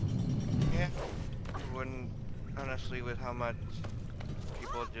 Yeah. Wouldn't honestly with how much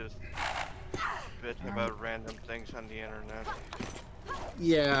people just bitch about random things on the internet.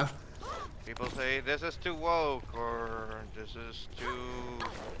 Yeah. People say this is too woke, or this is too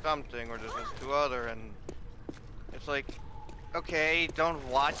something, or this is too other, and it's like, okay, don't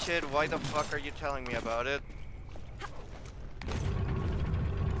watch it. Why the fuck are you telling me about it?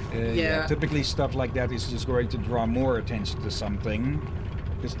 Yeah. Typically, stuff like that is just going to draw more attention to something.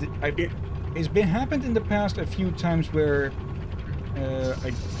 It's been happened in the past a few times where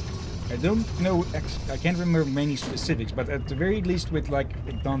I don't know, I can't remember many specifics, but at the very least with like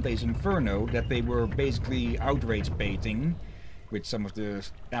Dante's Inferno, that they were basically outrage baiting with some of the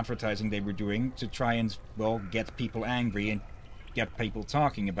advertising they were doing to try and, well, get people angry and get people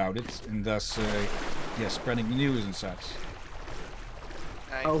talking about it, and thus, yeah, spreading the news and such.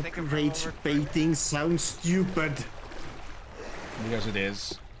 Outrage baiting sounds stupid. Because it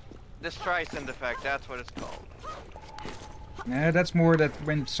is. The Streisand effect, that's what it's called. That's more that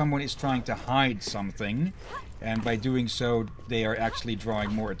when someone is trying to hide something, and by doing so, they are actually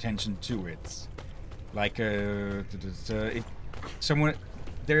drawing more attention to it. Like, if someone,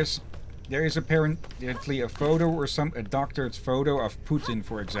 there is apparently a photo or a doctored photo of Putin,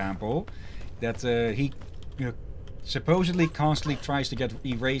 for example, that he supposedly constantly tries to get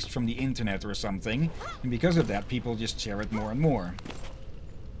erased from the internet or something, and because of that, people just share it more and more.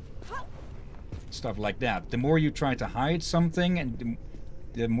 Stuff like that. The more you try to hide something, and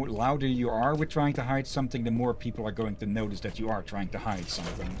the more louder you are with trying to hide something, the more people are going to notice that you are trying to hide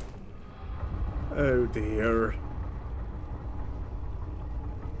something. Oh dear.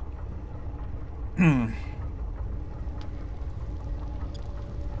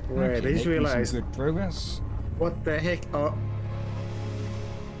 Wait, I just realized. Good progress. What the heck are...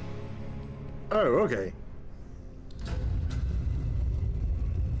 Oh, okay.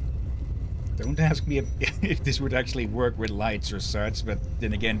 Don't ask me if this would actually work with lights or such, but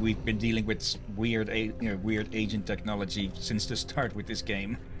then again, we've been dealing with weird agent technology since the start with this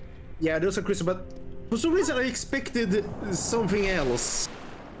game. Yeah, those are crazy, but for some reason I expected something else.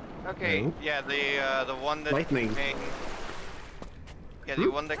 Okay, no. Yeah, the one that Lightning. contains... Yeah,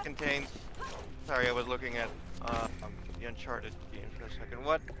 the one that contains... Sorry, I was looking at the Uncharted game for a second.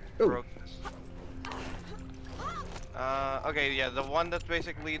 What broke this? Okay, yeah, the one that's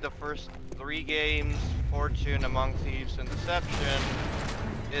basically the first 3 games, Fortune, Among Thieves, and Deception,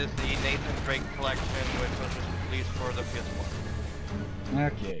 is the Nathan Drake collection, which was just released for the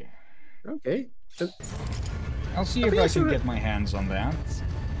PS1. Okay. Okay. I'll see if I can get my hands on that.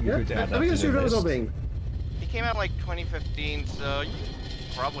 Yeah, I think I should know something. It came out like 2015, so you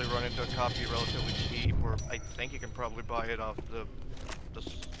can probably run into a copy relatively cheap, or I think you can probably buy it off the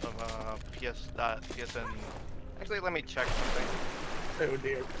PSN. Actually, let me check something. Oh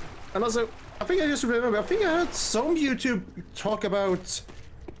dear. And also, I think I just remember, I think I heard some YouTube talk about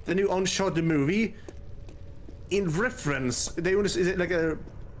the new Uncharted movie in reference. They is it like a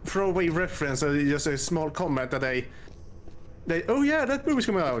throwaway reference, or just a small comment that they oh yeah, that movie's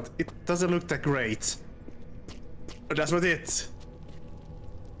coming out. It doesn't look that great. But that's what it.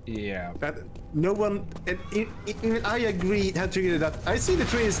 Yeah. That no one, and I agree that I see the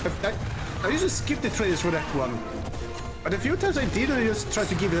trailers. I usually skip the trailers for that one, but a few times I did, I just tried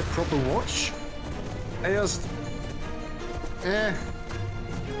to give it a proper watch. I just,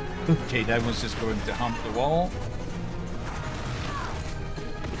 Okay, that one's just going to hump the wall.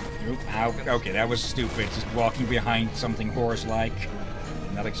 Nope. Ow. Okay, that was stupid. Just walking behind something horse-like,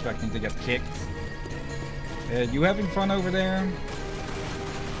 not expecting to get kicked. You having fun over there?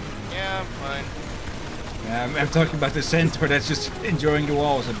 Yeah, I'm fine. I'm talking about the centaur that's just enjoying the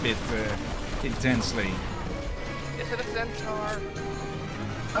walls a bit intensely. Is it a centaur?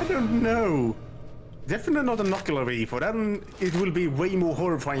 I don't know. Definitely not a knuckle reef, for then it will be way more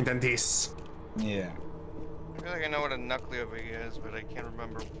horrifying than this. Yeah. I feel like I know what a nucleovig is, but I can't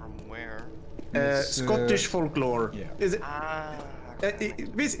remember from where. Scottish folklore. Yeah. Is it, Okay.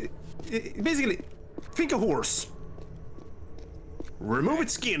 basically, think a horse. Remove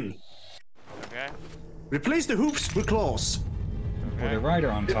its skin. Okay. Replace the hoofs with claws. For the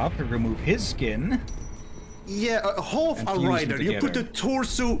rider on top, remove his skin. Yeah, half And a fuse them rider. You put the together.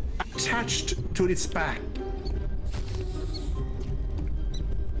 torso attached to its back.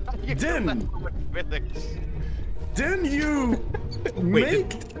 Then you make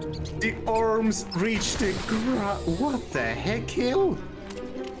the arms reach the ground. What the heck, Hill?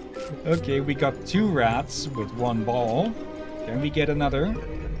 Okay, we got 2 rats with 1 ball. Can we get another?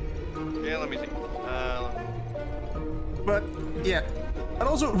 Yeah, let me see. But yeah, and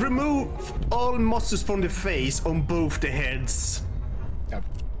also remove all muscles from the face on both the heads.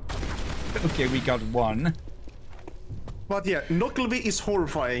 Okay, we got 1. But yeah, Knuckleby is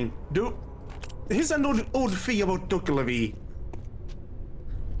horrifying. Here's an odd thing about Knuckleby.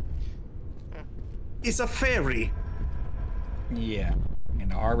 It's a fairy. Yeah,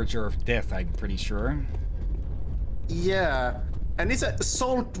 and the harbinger of death, I'm pretty sure. Yeah, and it's a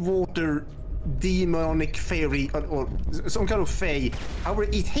saltwater demonic fairy or some kind of fae. However,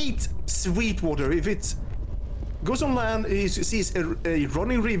 it hates sweet water. If it goes on land, it sees a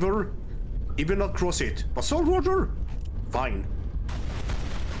running river, it will not cross it. But salt water, fine.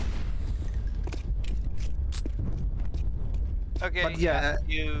 Okay, But yeah,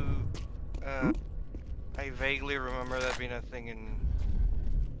 I vaguely remember that being a thing in...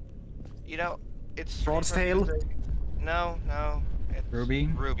 You know, it's... Fraud's Tale? No. It's Ruby?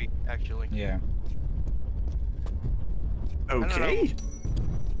 Ruby, actually. Yeah. Okay.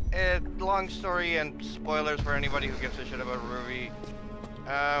 Long story and spoilers for anybody who gives a shit about Ruby.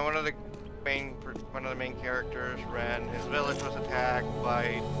 One of the main characters ran. His village was attacked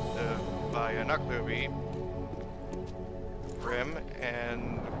by a Knuckleby Grim,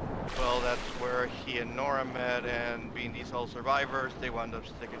 and well, that's where he and Nora met. And being these sole survivors, they wound up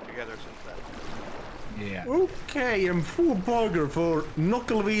sticking together since then. Yeah. Okay, I'm full bugger for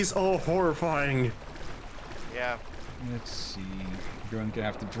Knucklebees are horrifying. Yeah. Let's see. We're going to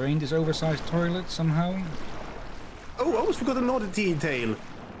have to drain this oversized toilet somehow. Oh, I almost forgot another detail.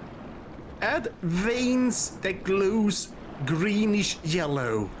 Add veins that glows greenish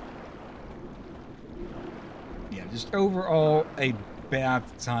yellow. Yeah, just overall a bad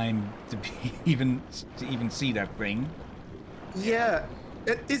time to even see that thing. Yeah,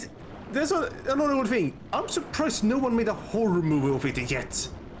 there's another one thing. I'm surprised no one made a horror movie of it yet.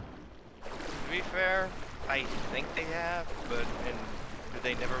 To be fair, I think they have, but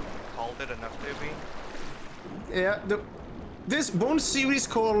they never called it a Knuckleby. Yeah, there's one series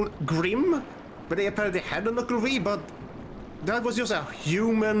called Grimm, but they apparently had a Knuckleby, but that was just a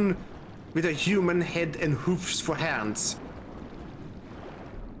human with a human head and hoofs for hands.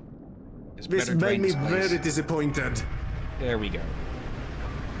 This made me very disappointed. There we go.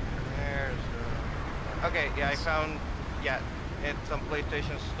 There's okay, yeah, I found, yeah, it's some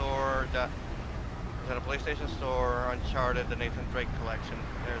PlayStation Store, is at a PlayStation Store, Uncharted, the Nathan Drake collection.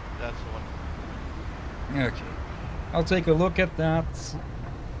 That's the one. Okay. I'll take a look at that.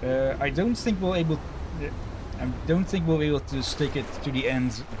 I don't think we'll be able to stick it to the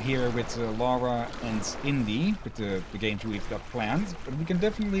end here with Laura and Indy, with the games we've got planned, but we can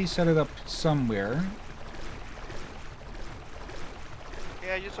definitely set it up somewhere.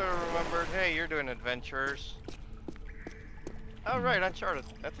 Yeah, I just sort of remembered, hey, you're doing adventures. Oh, right, Uncharted.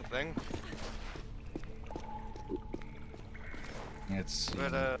 That's a thing. Let's see.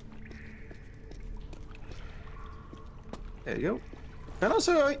 But, There you go. And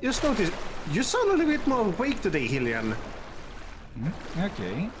also, I just noticed, you sound a little bit more awake today, Hillyan.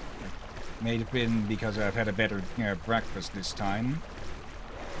 Okay. May have been because I've had a better breakfast this time.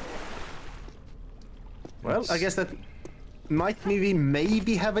 Well, I guess that might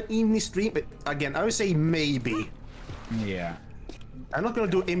maybe have an evening stream, but again, I would say maybe. Yeah. I'm not gonna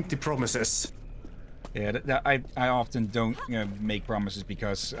do empty promises. Yeah, I often don't make promises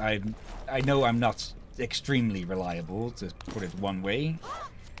because I know I'm not extremely reliable, to put it one way.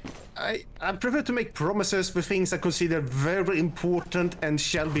 I prefer to make promises for things I consider very important and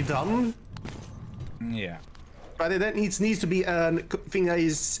shall be done. Yeah. But that needs to be a thing that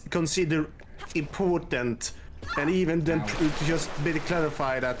is considered important, and even then to just be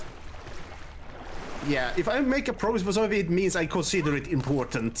clarify that. Yeah, if I make a promise for something, it means I consider it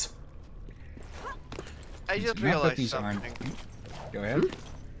important. I just Not that realized these something. aren't. Go ahead.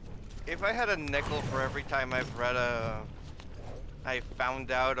 If I had a nickel for every time I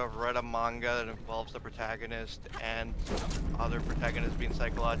found out or read a manga that involves the protagonist and other protagonists being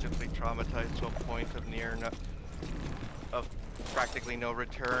psychologically traumatized to a point of practically no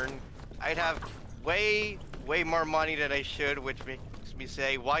return, I'd have way more money than I should, which makes me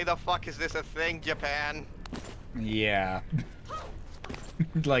say, why the fuck is this a thing, Japan? Yeah.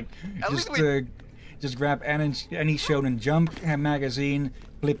 Like, At just grab any Shonen Jump magazine,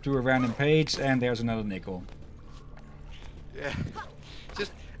 flip through a random page, and there's another nickel. Yeah.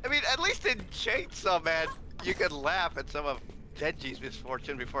 I mean, at least in Chainsaw Man, you could laugh at some of Denji's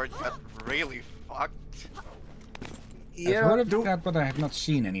misfortune before it got really fucked. Yeah, I've heard of that, but I have not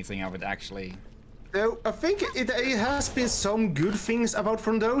seen anything of it, actually. I think it has been some good things about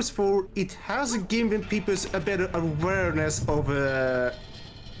from those, for it has given people a better awareness of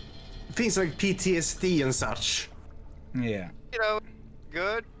things like PTSD and such. Yeah. You know,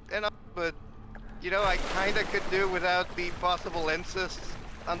 good enough, but you know, I kinda could do without the possible incest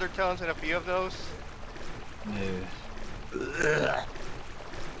undertones in a few of those. Yeah.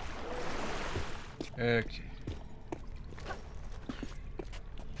 Okay.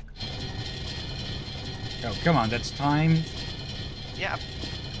 Oh, come on, that's timed. Yeah.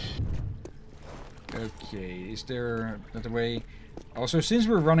 Okay, is there another way? Also, since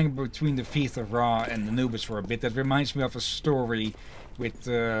we're running between the Feast of Ra and Anubis for a bit, that reminds me of a story with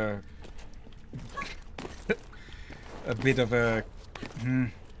a bit of a...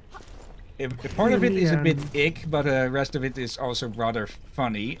 part of it is a bit ick, but the rest of it is also rather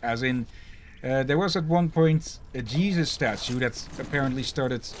funny. As in, there was at one point a Jesus statue that apparently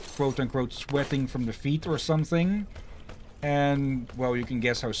started quote-unquote sweating from the feet or something. And, well, you can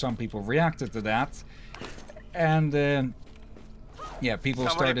guess how some people reacted to that. And, yeah, people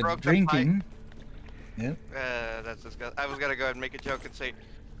started drinking. Yeah. That's disgusting. I was gonna go ahead and make a joke and say,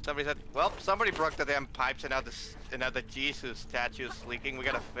 somebody said, well, somebody broke the damn pipes and now the Jesus statue is leaking. We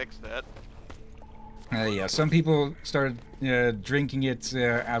gotta fix that. Yeah, some people started drinking it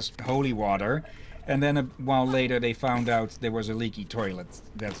as holy water, and then a while later they found out there was a leaky toilet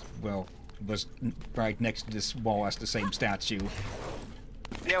that, well, was right next to this wall as the same statue.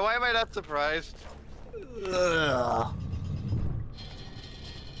 Yeah, why am I not surprised? Ugh.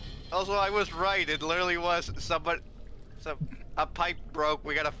 Also, I was right. It literally was a pipe broke.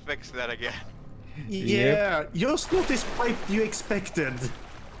 We gotta fix that again. Yeah, just not this pipe you expected.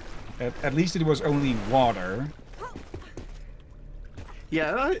 At least it was only water.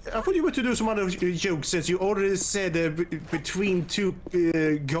 Yeah, I thought you were to do some other jokes since you already said between two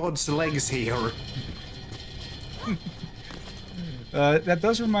God's legs here. That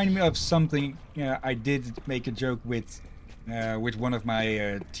does remind me of something I did make a joke with one of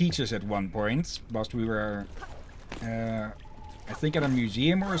my teachers at one point, whilst we were, I think, at a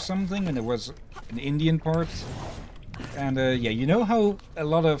museum or something, and there was an Indian part. And yeah, you know how a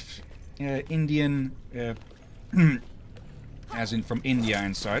lot of Indian, as in from India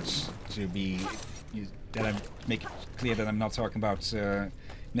and such, to be that I make it clear that I'm not talking about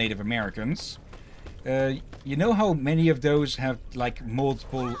Native Americans. You know how many of those have like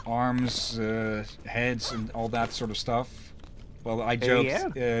multiple arms, heads, and all that sort of stuff? Well, I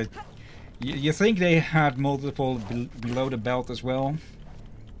joked. Yeah. You think they had multiple below the belt as well?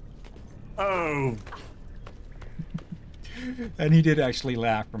 Oh. And he did actually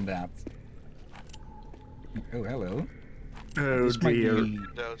laugh from that. Oh, hello. Oh This might dear. be...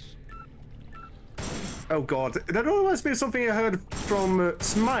 Those. Oh god, that reminds me of something I heard from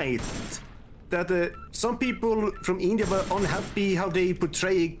Smite. That some people from India were unhappy how they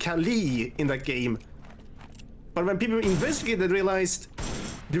portray Kali in that game. But when people investigated, they realized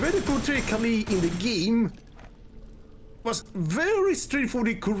the way they portray Kali in the game was very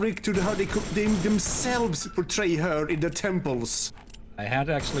straightforwardly correct to how they themselves portray her in the temples. I had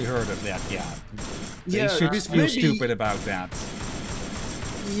actually heard of that, yeah. Yeah, They should this feel may be- stupid about that.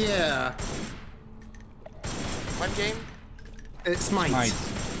 Yeah. What game? Smite. Might.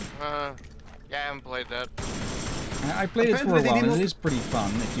 Yeah, I haven't played that. I played it for a Apparently they while, and didn't- it is pretty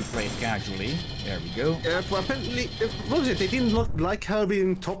fun if you play it casually. There we go. Well, apparently, what was it? They did not like her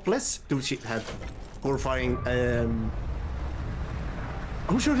being topless. Dude, she had horrifying.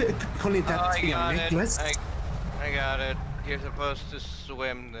 I'm sure they call it Oh, that. I got it. necklace. I got it. You're supposed to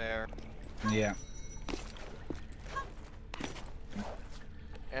swim there. Yeah.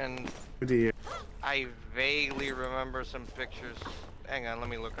 And Oh dear. I vaguely remember some pictures. Hang on, let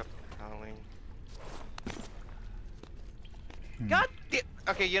me look up Colleen. God damn.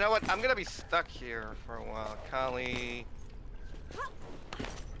 Okay, you know what? I'm gonna be stuck here for a while. Kali.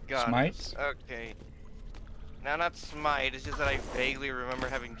 God. Smite? Okay. Now, not Smite. It's just that I vaguely remember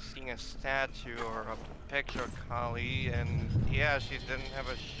having seen a statue or a picture of Kali, and yeah, she didn't have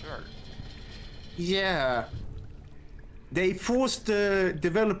a shirt. Yeah. They forced the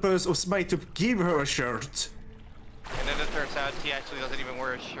developers of Smite to give her a shirt. And then it turns out she actually doesn't even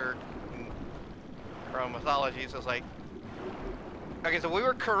wear a shirt in her own mythology, so it's like... Okay, so we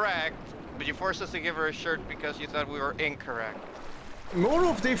were correct, but you forced us to give her a shirt because you thought we were incorrect. More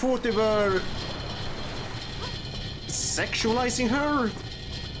of they thought they were sexualizing her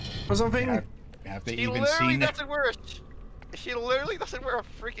or something. Have they She even literally seen it? doesn't wear a... She literally doesn't wear a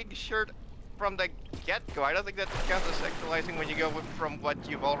freaking shirt from the get-go. I don't think that counts as sexualizing when you go from what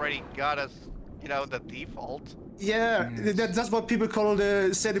you've already got as, you know, the default. Yeah, that's what people called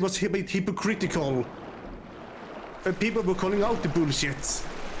said it was hypocritical. People were calling out the bullshit.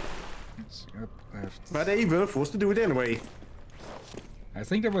 It's up, left. But they were forced to do it anyway. I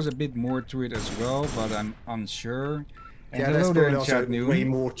think there was a bit more to it as well, but I'm unsure. And Yeah, there's hello there probably in also chat, Noon. way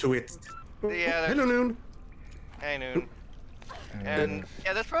more to it. Yeah, Hello, Noon. Hey, Noon. And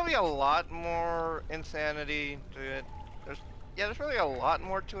yeah, there's probably a lot more insanity to it. There's probably a lot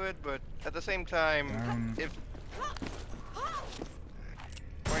more to it, but at the same time, if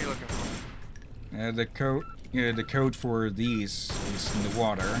what are you looking for? The code for these is in the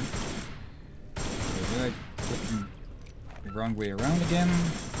water. So did I put them the wrong way around again?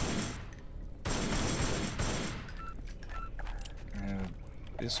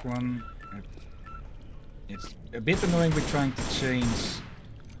 This one. It's a bit annoying with trying to change.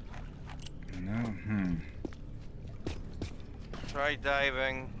 No, Try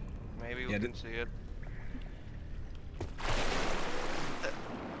diving. Maybe we can see it.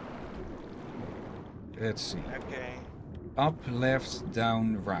 Let's see. Okay. Up, left,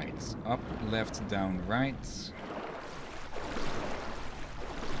 down, right. Up, left, down, right.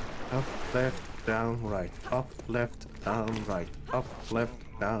 Up, left, down, right. Up, left, down, right. Up, left,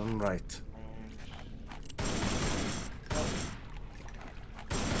 down, right.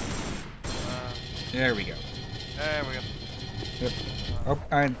 There we go. There we go. Yep.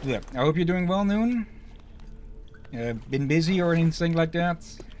 I hope you're doing well, Noon. Been busy or anything like that?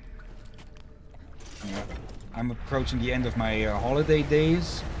 Yeah, I'm approaching the end of my holiday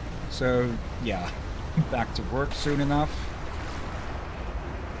days, so yeah, back to work soon enough.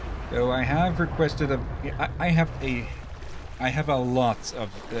 So I have requested I have a lot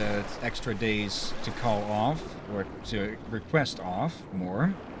of extra days to call off or to request off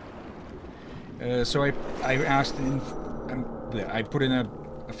more. So I asked I put in a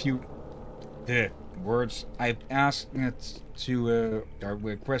few words. I asked to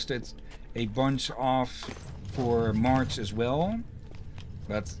requested a bunch off for March as well,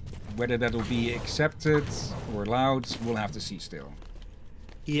 but whether that will be accepted or allowed, we'll have to see still.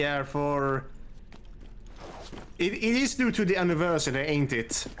 Yeah, it is due to the anniversary, ain't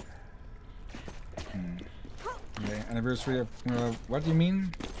it? The anniversary of what do you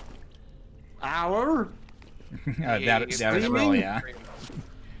mean? Our? That as well, yeah.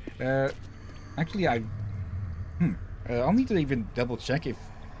 Actually, I'll need to even double check if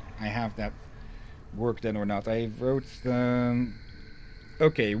I have that work then or not. I wrote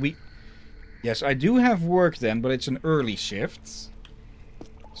okay, yes, I do have work then, but it's an early shift.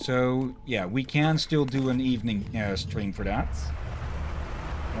 So yeah, we can still do an evening stream for that.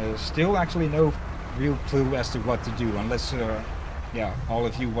 Still actually no real clue as to what to do, unless yeah, all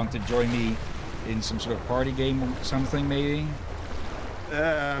of you want to join me in some sort of party game or something, maybe?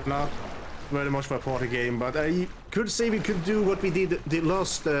 Not very much for a party game, but I could say we could do what we did the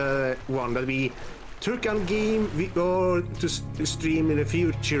last one, that we took a game, we go to stream in the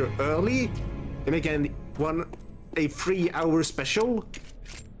future early, and make a 3-hour special.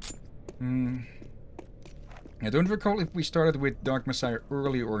 I don't recall if we started with Dark Messiah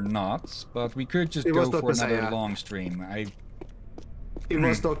early or not, but we could just go for another long stream. It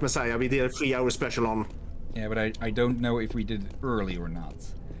was Dark Messiah, we did a 3-hour special on. Yeah, but I don't know if we did it early or not.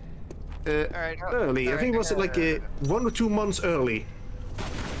 Alright, early, I think it was like 1 or 2 months early.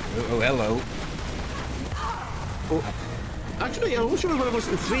 Oh, hello. Oh. Actually, I'm not sure whether it was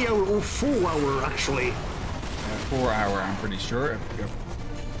 3-hour or 4-hour, actually. 4-hour, I'm pretty sure.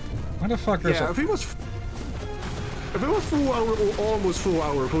 Motherfuckers. Yeah, if it was 4-hour or almost 4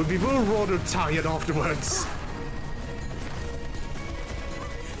 hours, we were rather tired afterwards.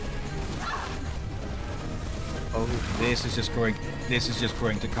 Oh, this is just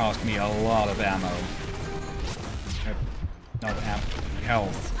going to cost me a lot of ammo. Not ammo,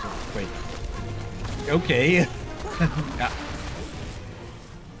 health. Wait. Okay.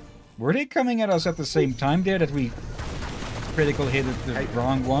 Were they coming at us at the same time there, that we critical hit the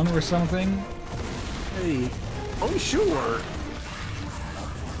wrong one or something? Hey, oh sure.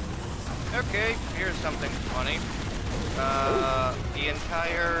 Okay, here's something funny. The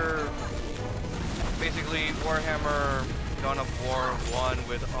entire, basically Warhammer Dawn of War 1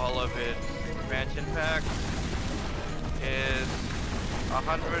 with all of its expansion packs is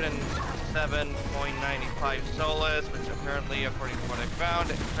 107.95 solas, which apparently, according to what I found,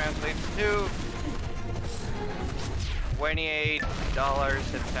 it translates to $28.10.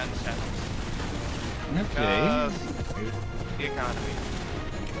 Okay. The economy.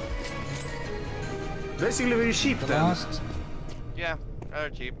 Basically very cheap The then. last. Yeah,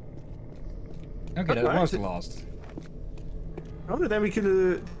 rather cheap. Okay, that was the last. Oh, then we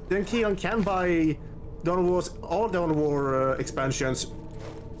could then Keon can buy all Dawn of War expansions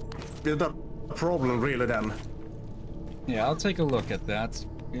without a problem, really. Then. Yeah, I'll take a look at that.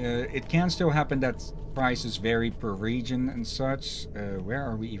 It can still happen that prices vary per region and such. Where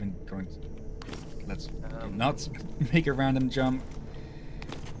are we even going to... Let's not make a random jump.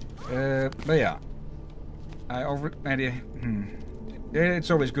 But yeah. I already...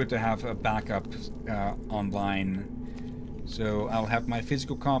 It's always good to have a backup online. So I'll have my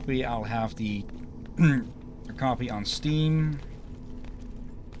physical copy, I'll have the a copy on Steam.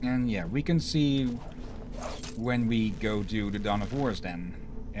 And yeah, we can see when we go do the Dawn of Wars then.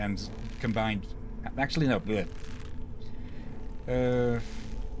 And combined... Actually, no, but...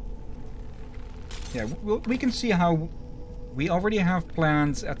 yeah, we can see how... We already have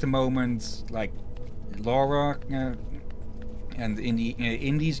plans at the moment, like Laura and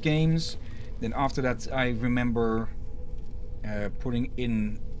in these games. Then after that, I remember planning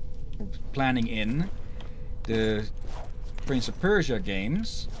in the Prince of Persia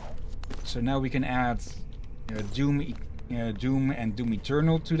games. So now we can add Doom and Doom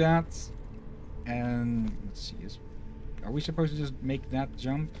Eternal to that. And let's see, are we supposed to just make that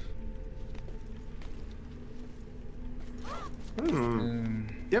jump?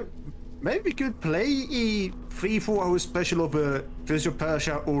 Yep. Maybe we could play a 3-4 hour special of Prince of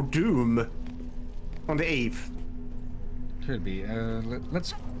Persia or Doom on the 8th. Could be.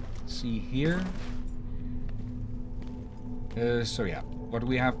 Let's see here. So yeah, what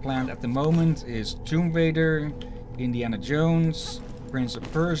we have planned at the moment is Tomb Raider, Indiana Jones, Prince of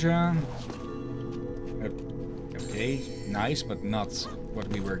Persia. Okay, nice, but not what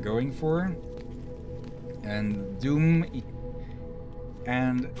we were going for. And Doom,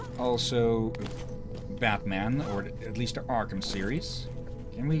 and also Batman, or at least the Arkham series.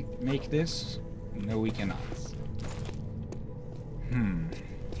 Can we make this? No, we cannot.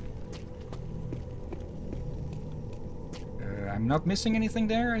 I'm not missing anything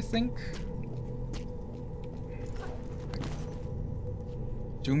there, I think.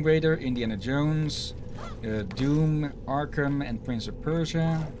 Tomb Raider, Indiana Jones, Doom, Arkham, and Prince of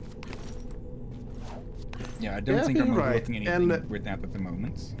Persia. Yeah, I don't think I'm overlooking anything with that at the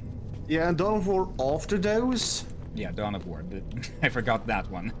moment. Yeah, and Dawn of War after those. Yeah, Dawn of War. I forgot that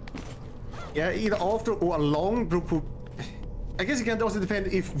one. Yeah, either after or along. I guess it can also depend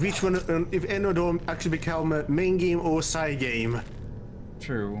if which one, if any of them actually become a main game or side game.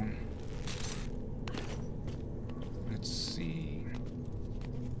 True. Let's see.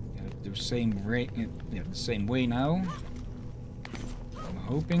 The same rate, yeah, the same way now. I'm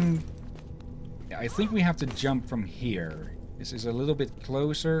hoping. Yeah, I think we have to jump from here. This is a little bit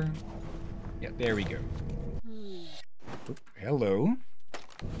closer. Yeah, there we go. Oh, hello.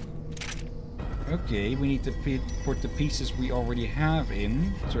 Okay, we need to put the pieces we already have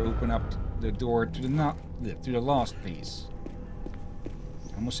in to open up the door to the last piece.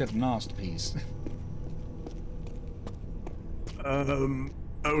 I almost said last piece.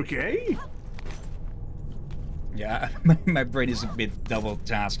 Okay. Yeah, my brain is a bit double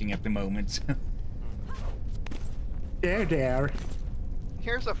tasking at the moment. There.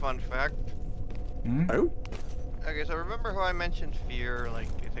 Here's a fun fact. Oh? Okay, so remember how I mentioned fear, like,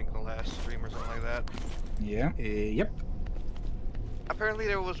 I think the last stream or something like that? Yeah. Yep. Apparently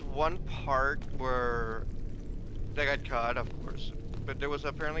there was one part where they got caught, of course, but there was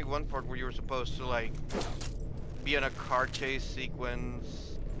apparently one part where you were supposed to, like, be in a car chase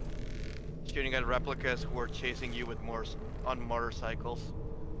sequence, shooting at replicas who were chasing you with on motorcycles.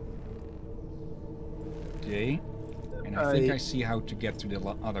 Okay. And I think I see how to get to the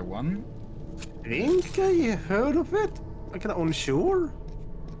other one. Think I heard of it? I'm kind of unsure.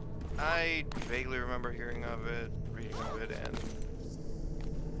 I vaguely remember hearing of it, reading of it, and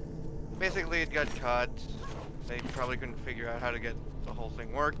basically it got cut. They probably couldn't figure out how to get the whole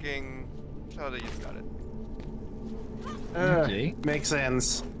thing working, so they just got it. Okay. Makes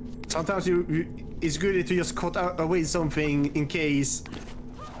sense. Sometimes it's good to just cut away something in case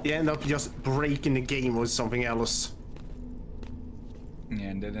you end up just breaking the game or something else.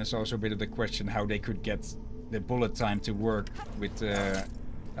 And then there's also a bit of the question how they could get the bullet time to work with a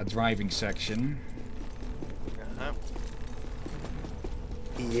driving section.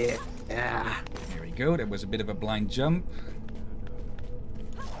 Yeah. There we go. That was a bit of a blind jump.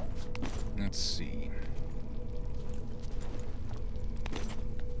 Let's see.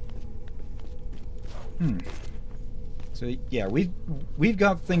 So yeah, we've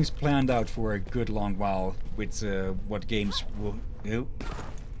got things planned out for a good long while with what games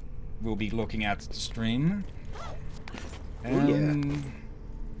we'll be looking at to stream.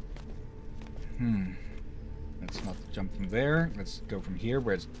 Let's let's not jump from there. Let's go from here,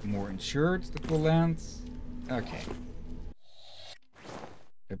 where it's more insured that we'll land. Okay.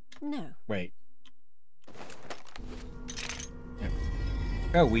 No. Wait. Yep.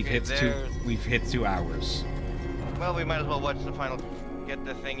 Oh, we've Okay, hit 2 hours. Well, we might as well watch the final, get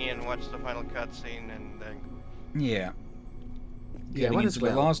the thingy and watch the final cutscene and then. Yeah. Getting might into as the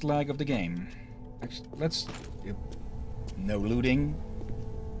well. last leg of the game. Actually, let's... Yep. No looting.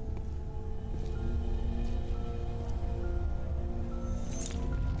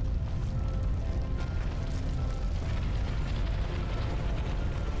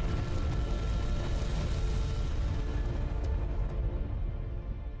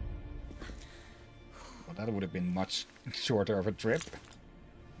 Well, that would have been much shorter of a trip.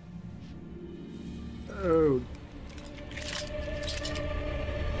 Oh,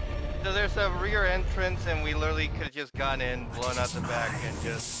 So there's a rear entrance, and we literally could have just gone in, blown out the back, and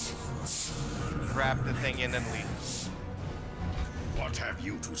just wrapped the thing in and leave. What have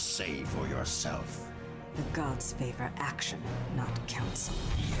you to say for yourself? The gods favor action, not counsel.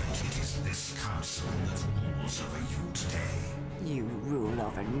 Yet it is this council that rules over you today. You rule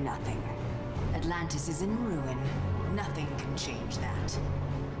over nothing. Atlantis is in ruin. Nothing can change that.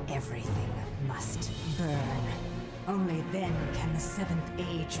 Everything must burn. Only then can the Seventh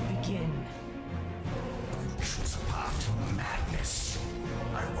Age begin. This was a path to madness.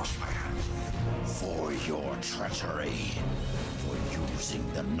 I wash my hands for your treachery, for using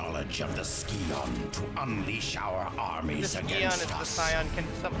the knowledge of the Scion to unleash our armies The Scion is against the us. Scion. Can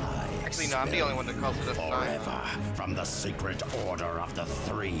some? I Actually, no. I'm the only one that calls it a Scion. forever from the secret order of the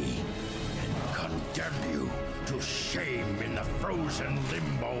Three, and condemn you to shame in the frozen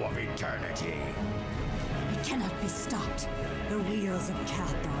limbo of eternity. It cannot be stopped. The wheels of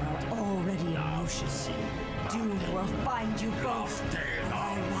Cathar are already in motion. Doom will find you both. And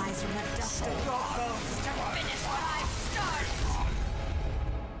I rise from the dust of your bones to finish what I've started.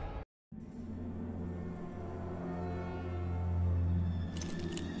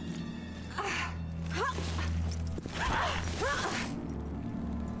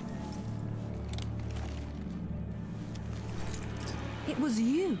 It was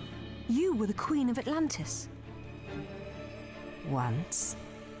you. You were the Queen of Atlantis. Once.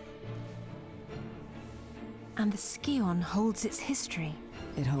 And the Scion holds its history.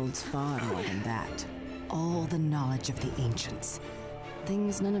 It holds far more than that. All the knowledge of the ancients.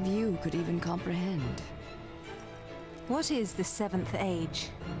 Things none of you could even comprehend. What is the Seventh Age?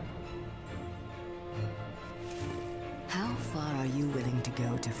 How far are you willing to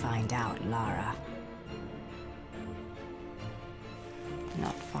go to find out, Lara?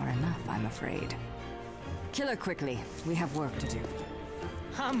 Not far enough, I'm afraid. Kill her quickly. We have work to do.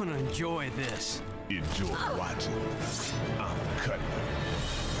 I'm gonna enjoy this. Enjoy watching. I'm cutting.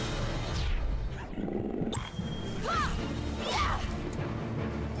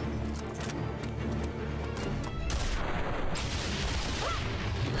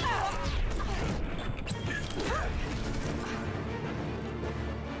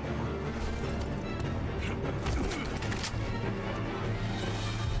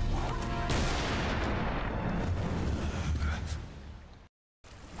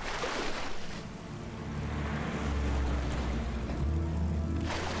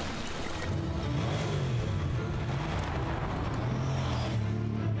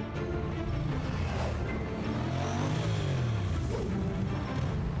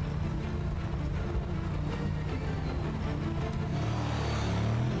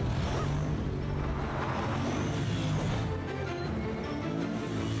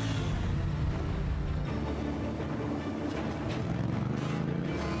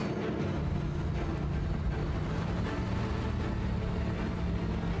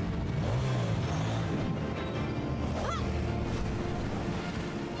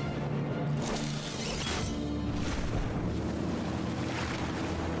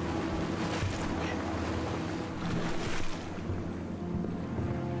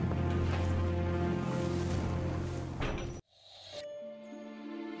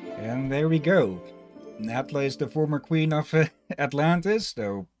 And there we go. Natla is the former queen of Atlantis,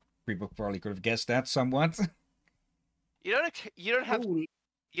 though people probably could have guessed that somewhat. You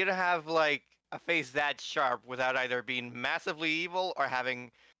don't have like a face that sharp without either being massively evil or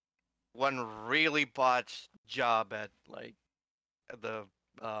having one really botched job at like the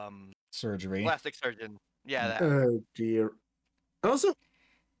Surgery. plastic surgeon. Yeah, that. oh dear. Also,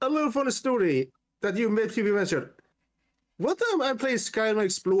 a little funny story that you maybe mentioned. One time I played Skyrim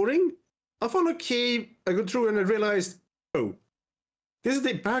Exploring, I found a cave I go through and I realized, oh, this is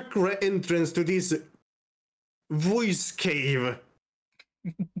the back entrance to this voice cave.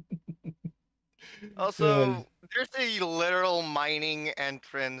 Also, There's a literal mining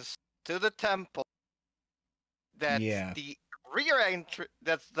entrance to the temple. That's Yeah. the rear entrance.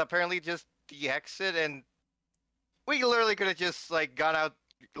 That's apparently just the exit, and we literally could have just like gone out,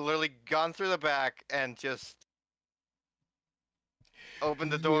 literally gone through the back, and just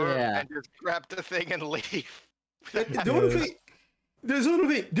opened the door Yeah. and just grabbed the thing and leave. The only thing, there's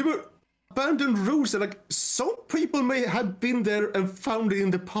only thing, there were abandoned roads that like some people may have been there and found it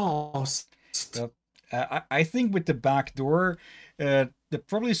in the past. I think with the back door, there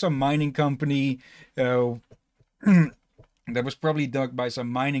probably some mining company that was probably dug by some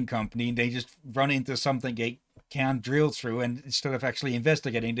mining company, and they just run into something they can't drill through, and instead of actually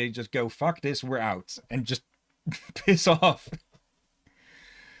investigating, they just go, fuck this, we're out, and just piss off.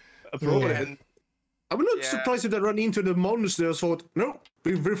 Probably. And I'm not Yeah. surprised if they run into the monsters. Thought, no,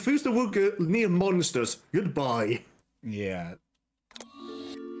 we refuse to work near monsters. Goodbye. Yeah.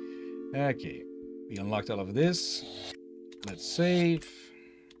 Okay. We unlocked all of this. Let's save.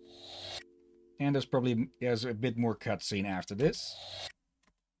 And there's a bit more cutscene after this.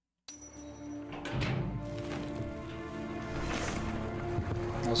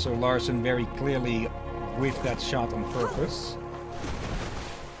 Also, Larson very clearly whiffed that shot on purpose.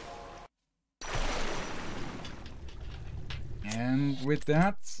 And with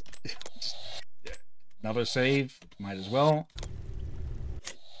that, another save, might as well.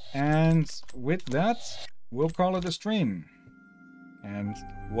 And with that, we'll call it a stream. And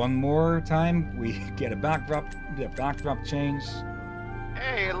one more time, we get a backdrop change.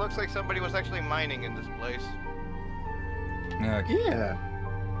 hey, it looks like somebody was actually mining in this place. Okay, Yeah.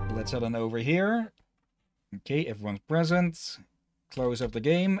 let's head on over here. Okay, everyone's present. Close up the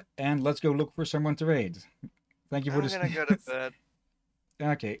game, and let's go look for someone to raid. Thank you for I'm this. gonna go to bed.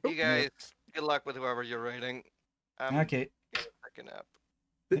 Okay. You guys, good luck with whoever you're raiding. Okay. Take a nap.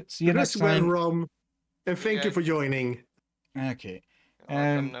 See you next Rest well, time. Rom. And thank you guys. for joining. Okay.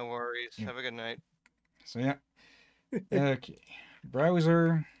 Welcome, no worries. yeah. Have a good night. So yeah. Okay.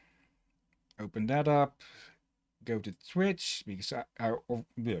 Browser. Open that up. Go to Twitch, because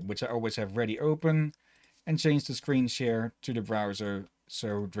which I always have ready open, and change the screen share to the browser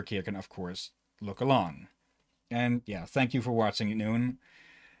so Drakir can, of course, look along. And yeah, thank you for watching, Noon.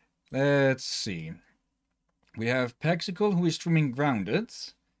 Let's see. We have Pexicle, who is streaming Grounded.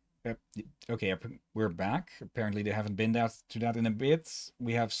 Okay, we're back. Apparently they haven't been to that in a bit.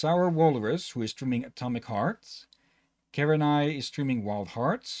 We have Sour Walrus, who is streaming Atomic Heart. Karenai is streaming Wild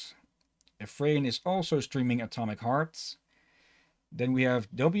Hearts. Efrain is also streaming Atomic Heart. Then we have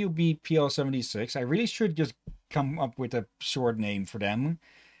WBPL76. I really should just come up with a short name for them.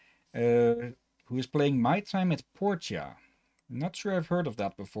 Who is playing My Time at Portia. Not sure I've heard of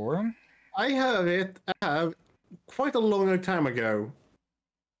that before. I have quite a long time ago.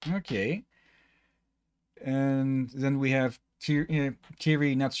 Okay. And then we have Kiri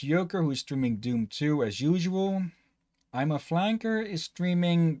Natsuyoka, who is streaming Doom 2 as usual. I'm a Flanker is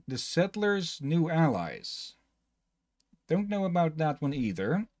streaming The Settlers' New Allies. Don't know about that one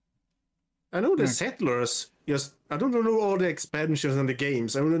either. I know the Settlers. Yes, I don't know all the expansions and the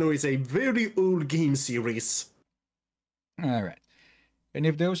games. I only know it's a very old game series. Alright. And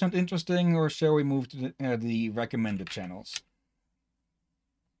if those aren't interesting, or shall we move to the recommended channels?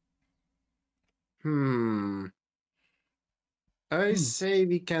 I say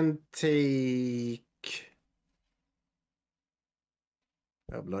we can take...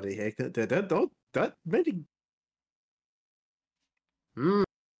 Oh, bloody heck. That many...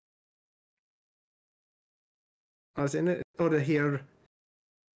 I was in it over here.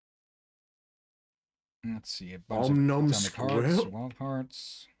 Let's see, a bunch of Om-nom Atomic Hearts, Wild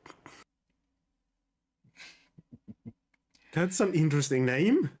Hearts. That's an interesting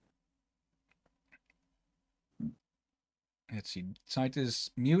name. Let's see, site is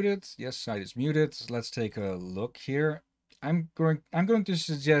muted. Yes, site is muted. Let's take a look here. I'm going to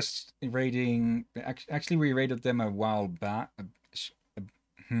suggest rating. Actually, we rated them a while back.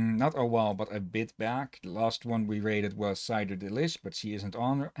 Not a while, but a bit back. The last one we rated was Cider Delish, but she isn't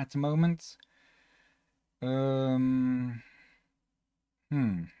on at the moment.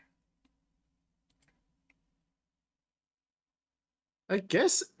 I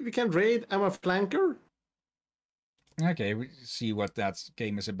guess we can raid I'm a Flanker. Okay, we see what that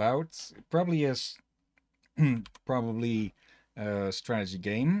game is about. It probably is probably a strategy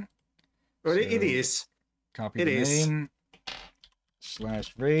game. Well, So, it is. Copy It the is. name,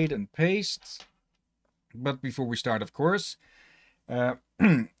 /raid and paste. But before we start, of course,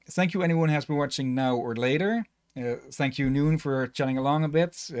 thank you anyone who has been watching now or later. Thank you, Noon, for chatting along a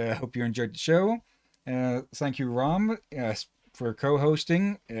bit. Hope you enjoyed the show. Thank you, Rom, for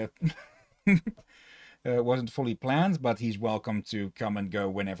co-hosting. wasn't fully planned, but he's welcome to come and go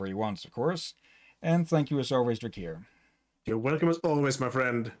whenever he wants, of course. And thank you as always, Drakir. You're welcome as always, my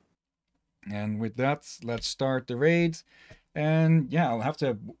friend. And with that, let's start the raid. And yeah, I'll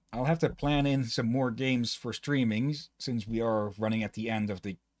have to plan in some more games for streaming, since we are running at the end of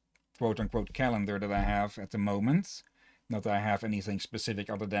the quote-unquote calendar that I have at the moment. Not that I have anything specific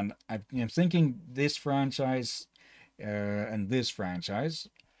other than I'm thinking this franchise and this franchise.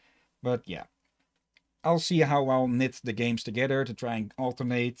 But yeah, I'll see how I'll knit the games together to try and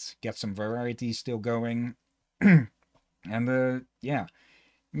alternate, get some variety still going. And yeah,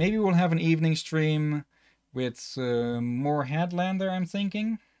 maybe we'll have an evening stream with more Headlander, I'm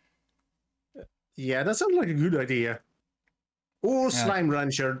thinking. Yeah, that sounds like a good idea. Or Slime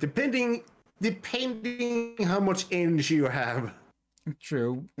Rancher, depending how much energy you have.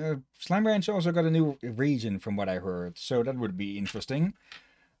 True. Slime Ranch also got a new region from what I heard, so that would be interesting.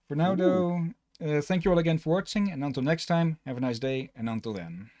 For now, though, thank you all again for watching, and until next time, have a nice day, and until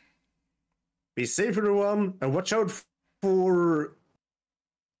then. Be safe, everyone, and watch out for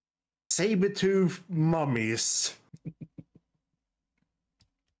saber-tooth mummies.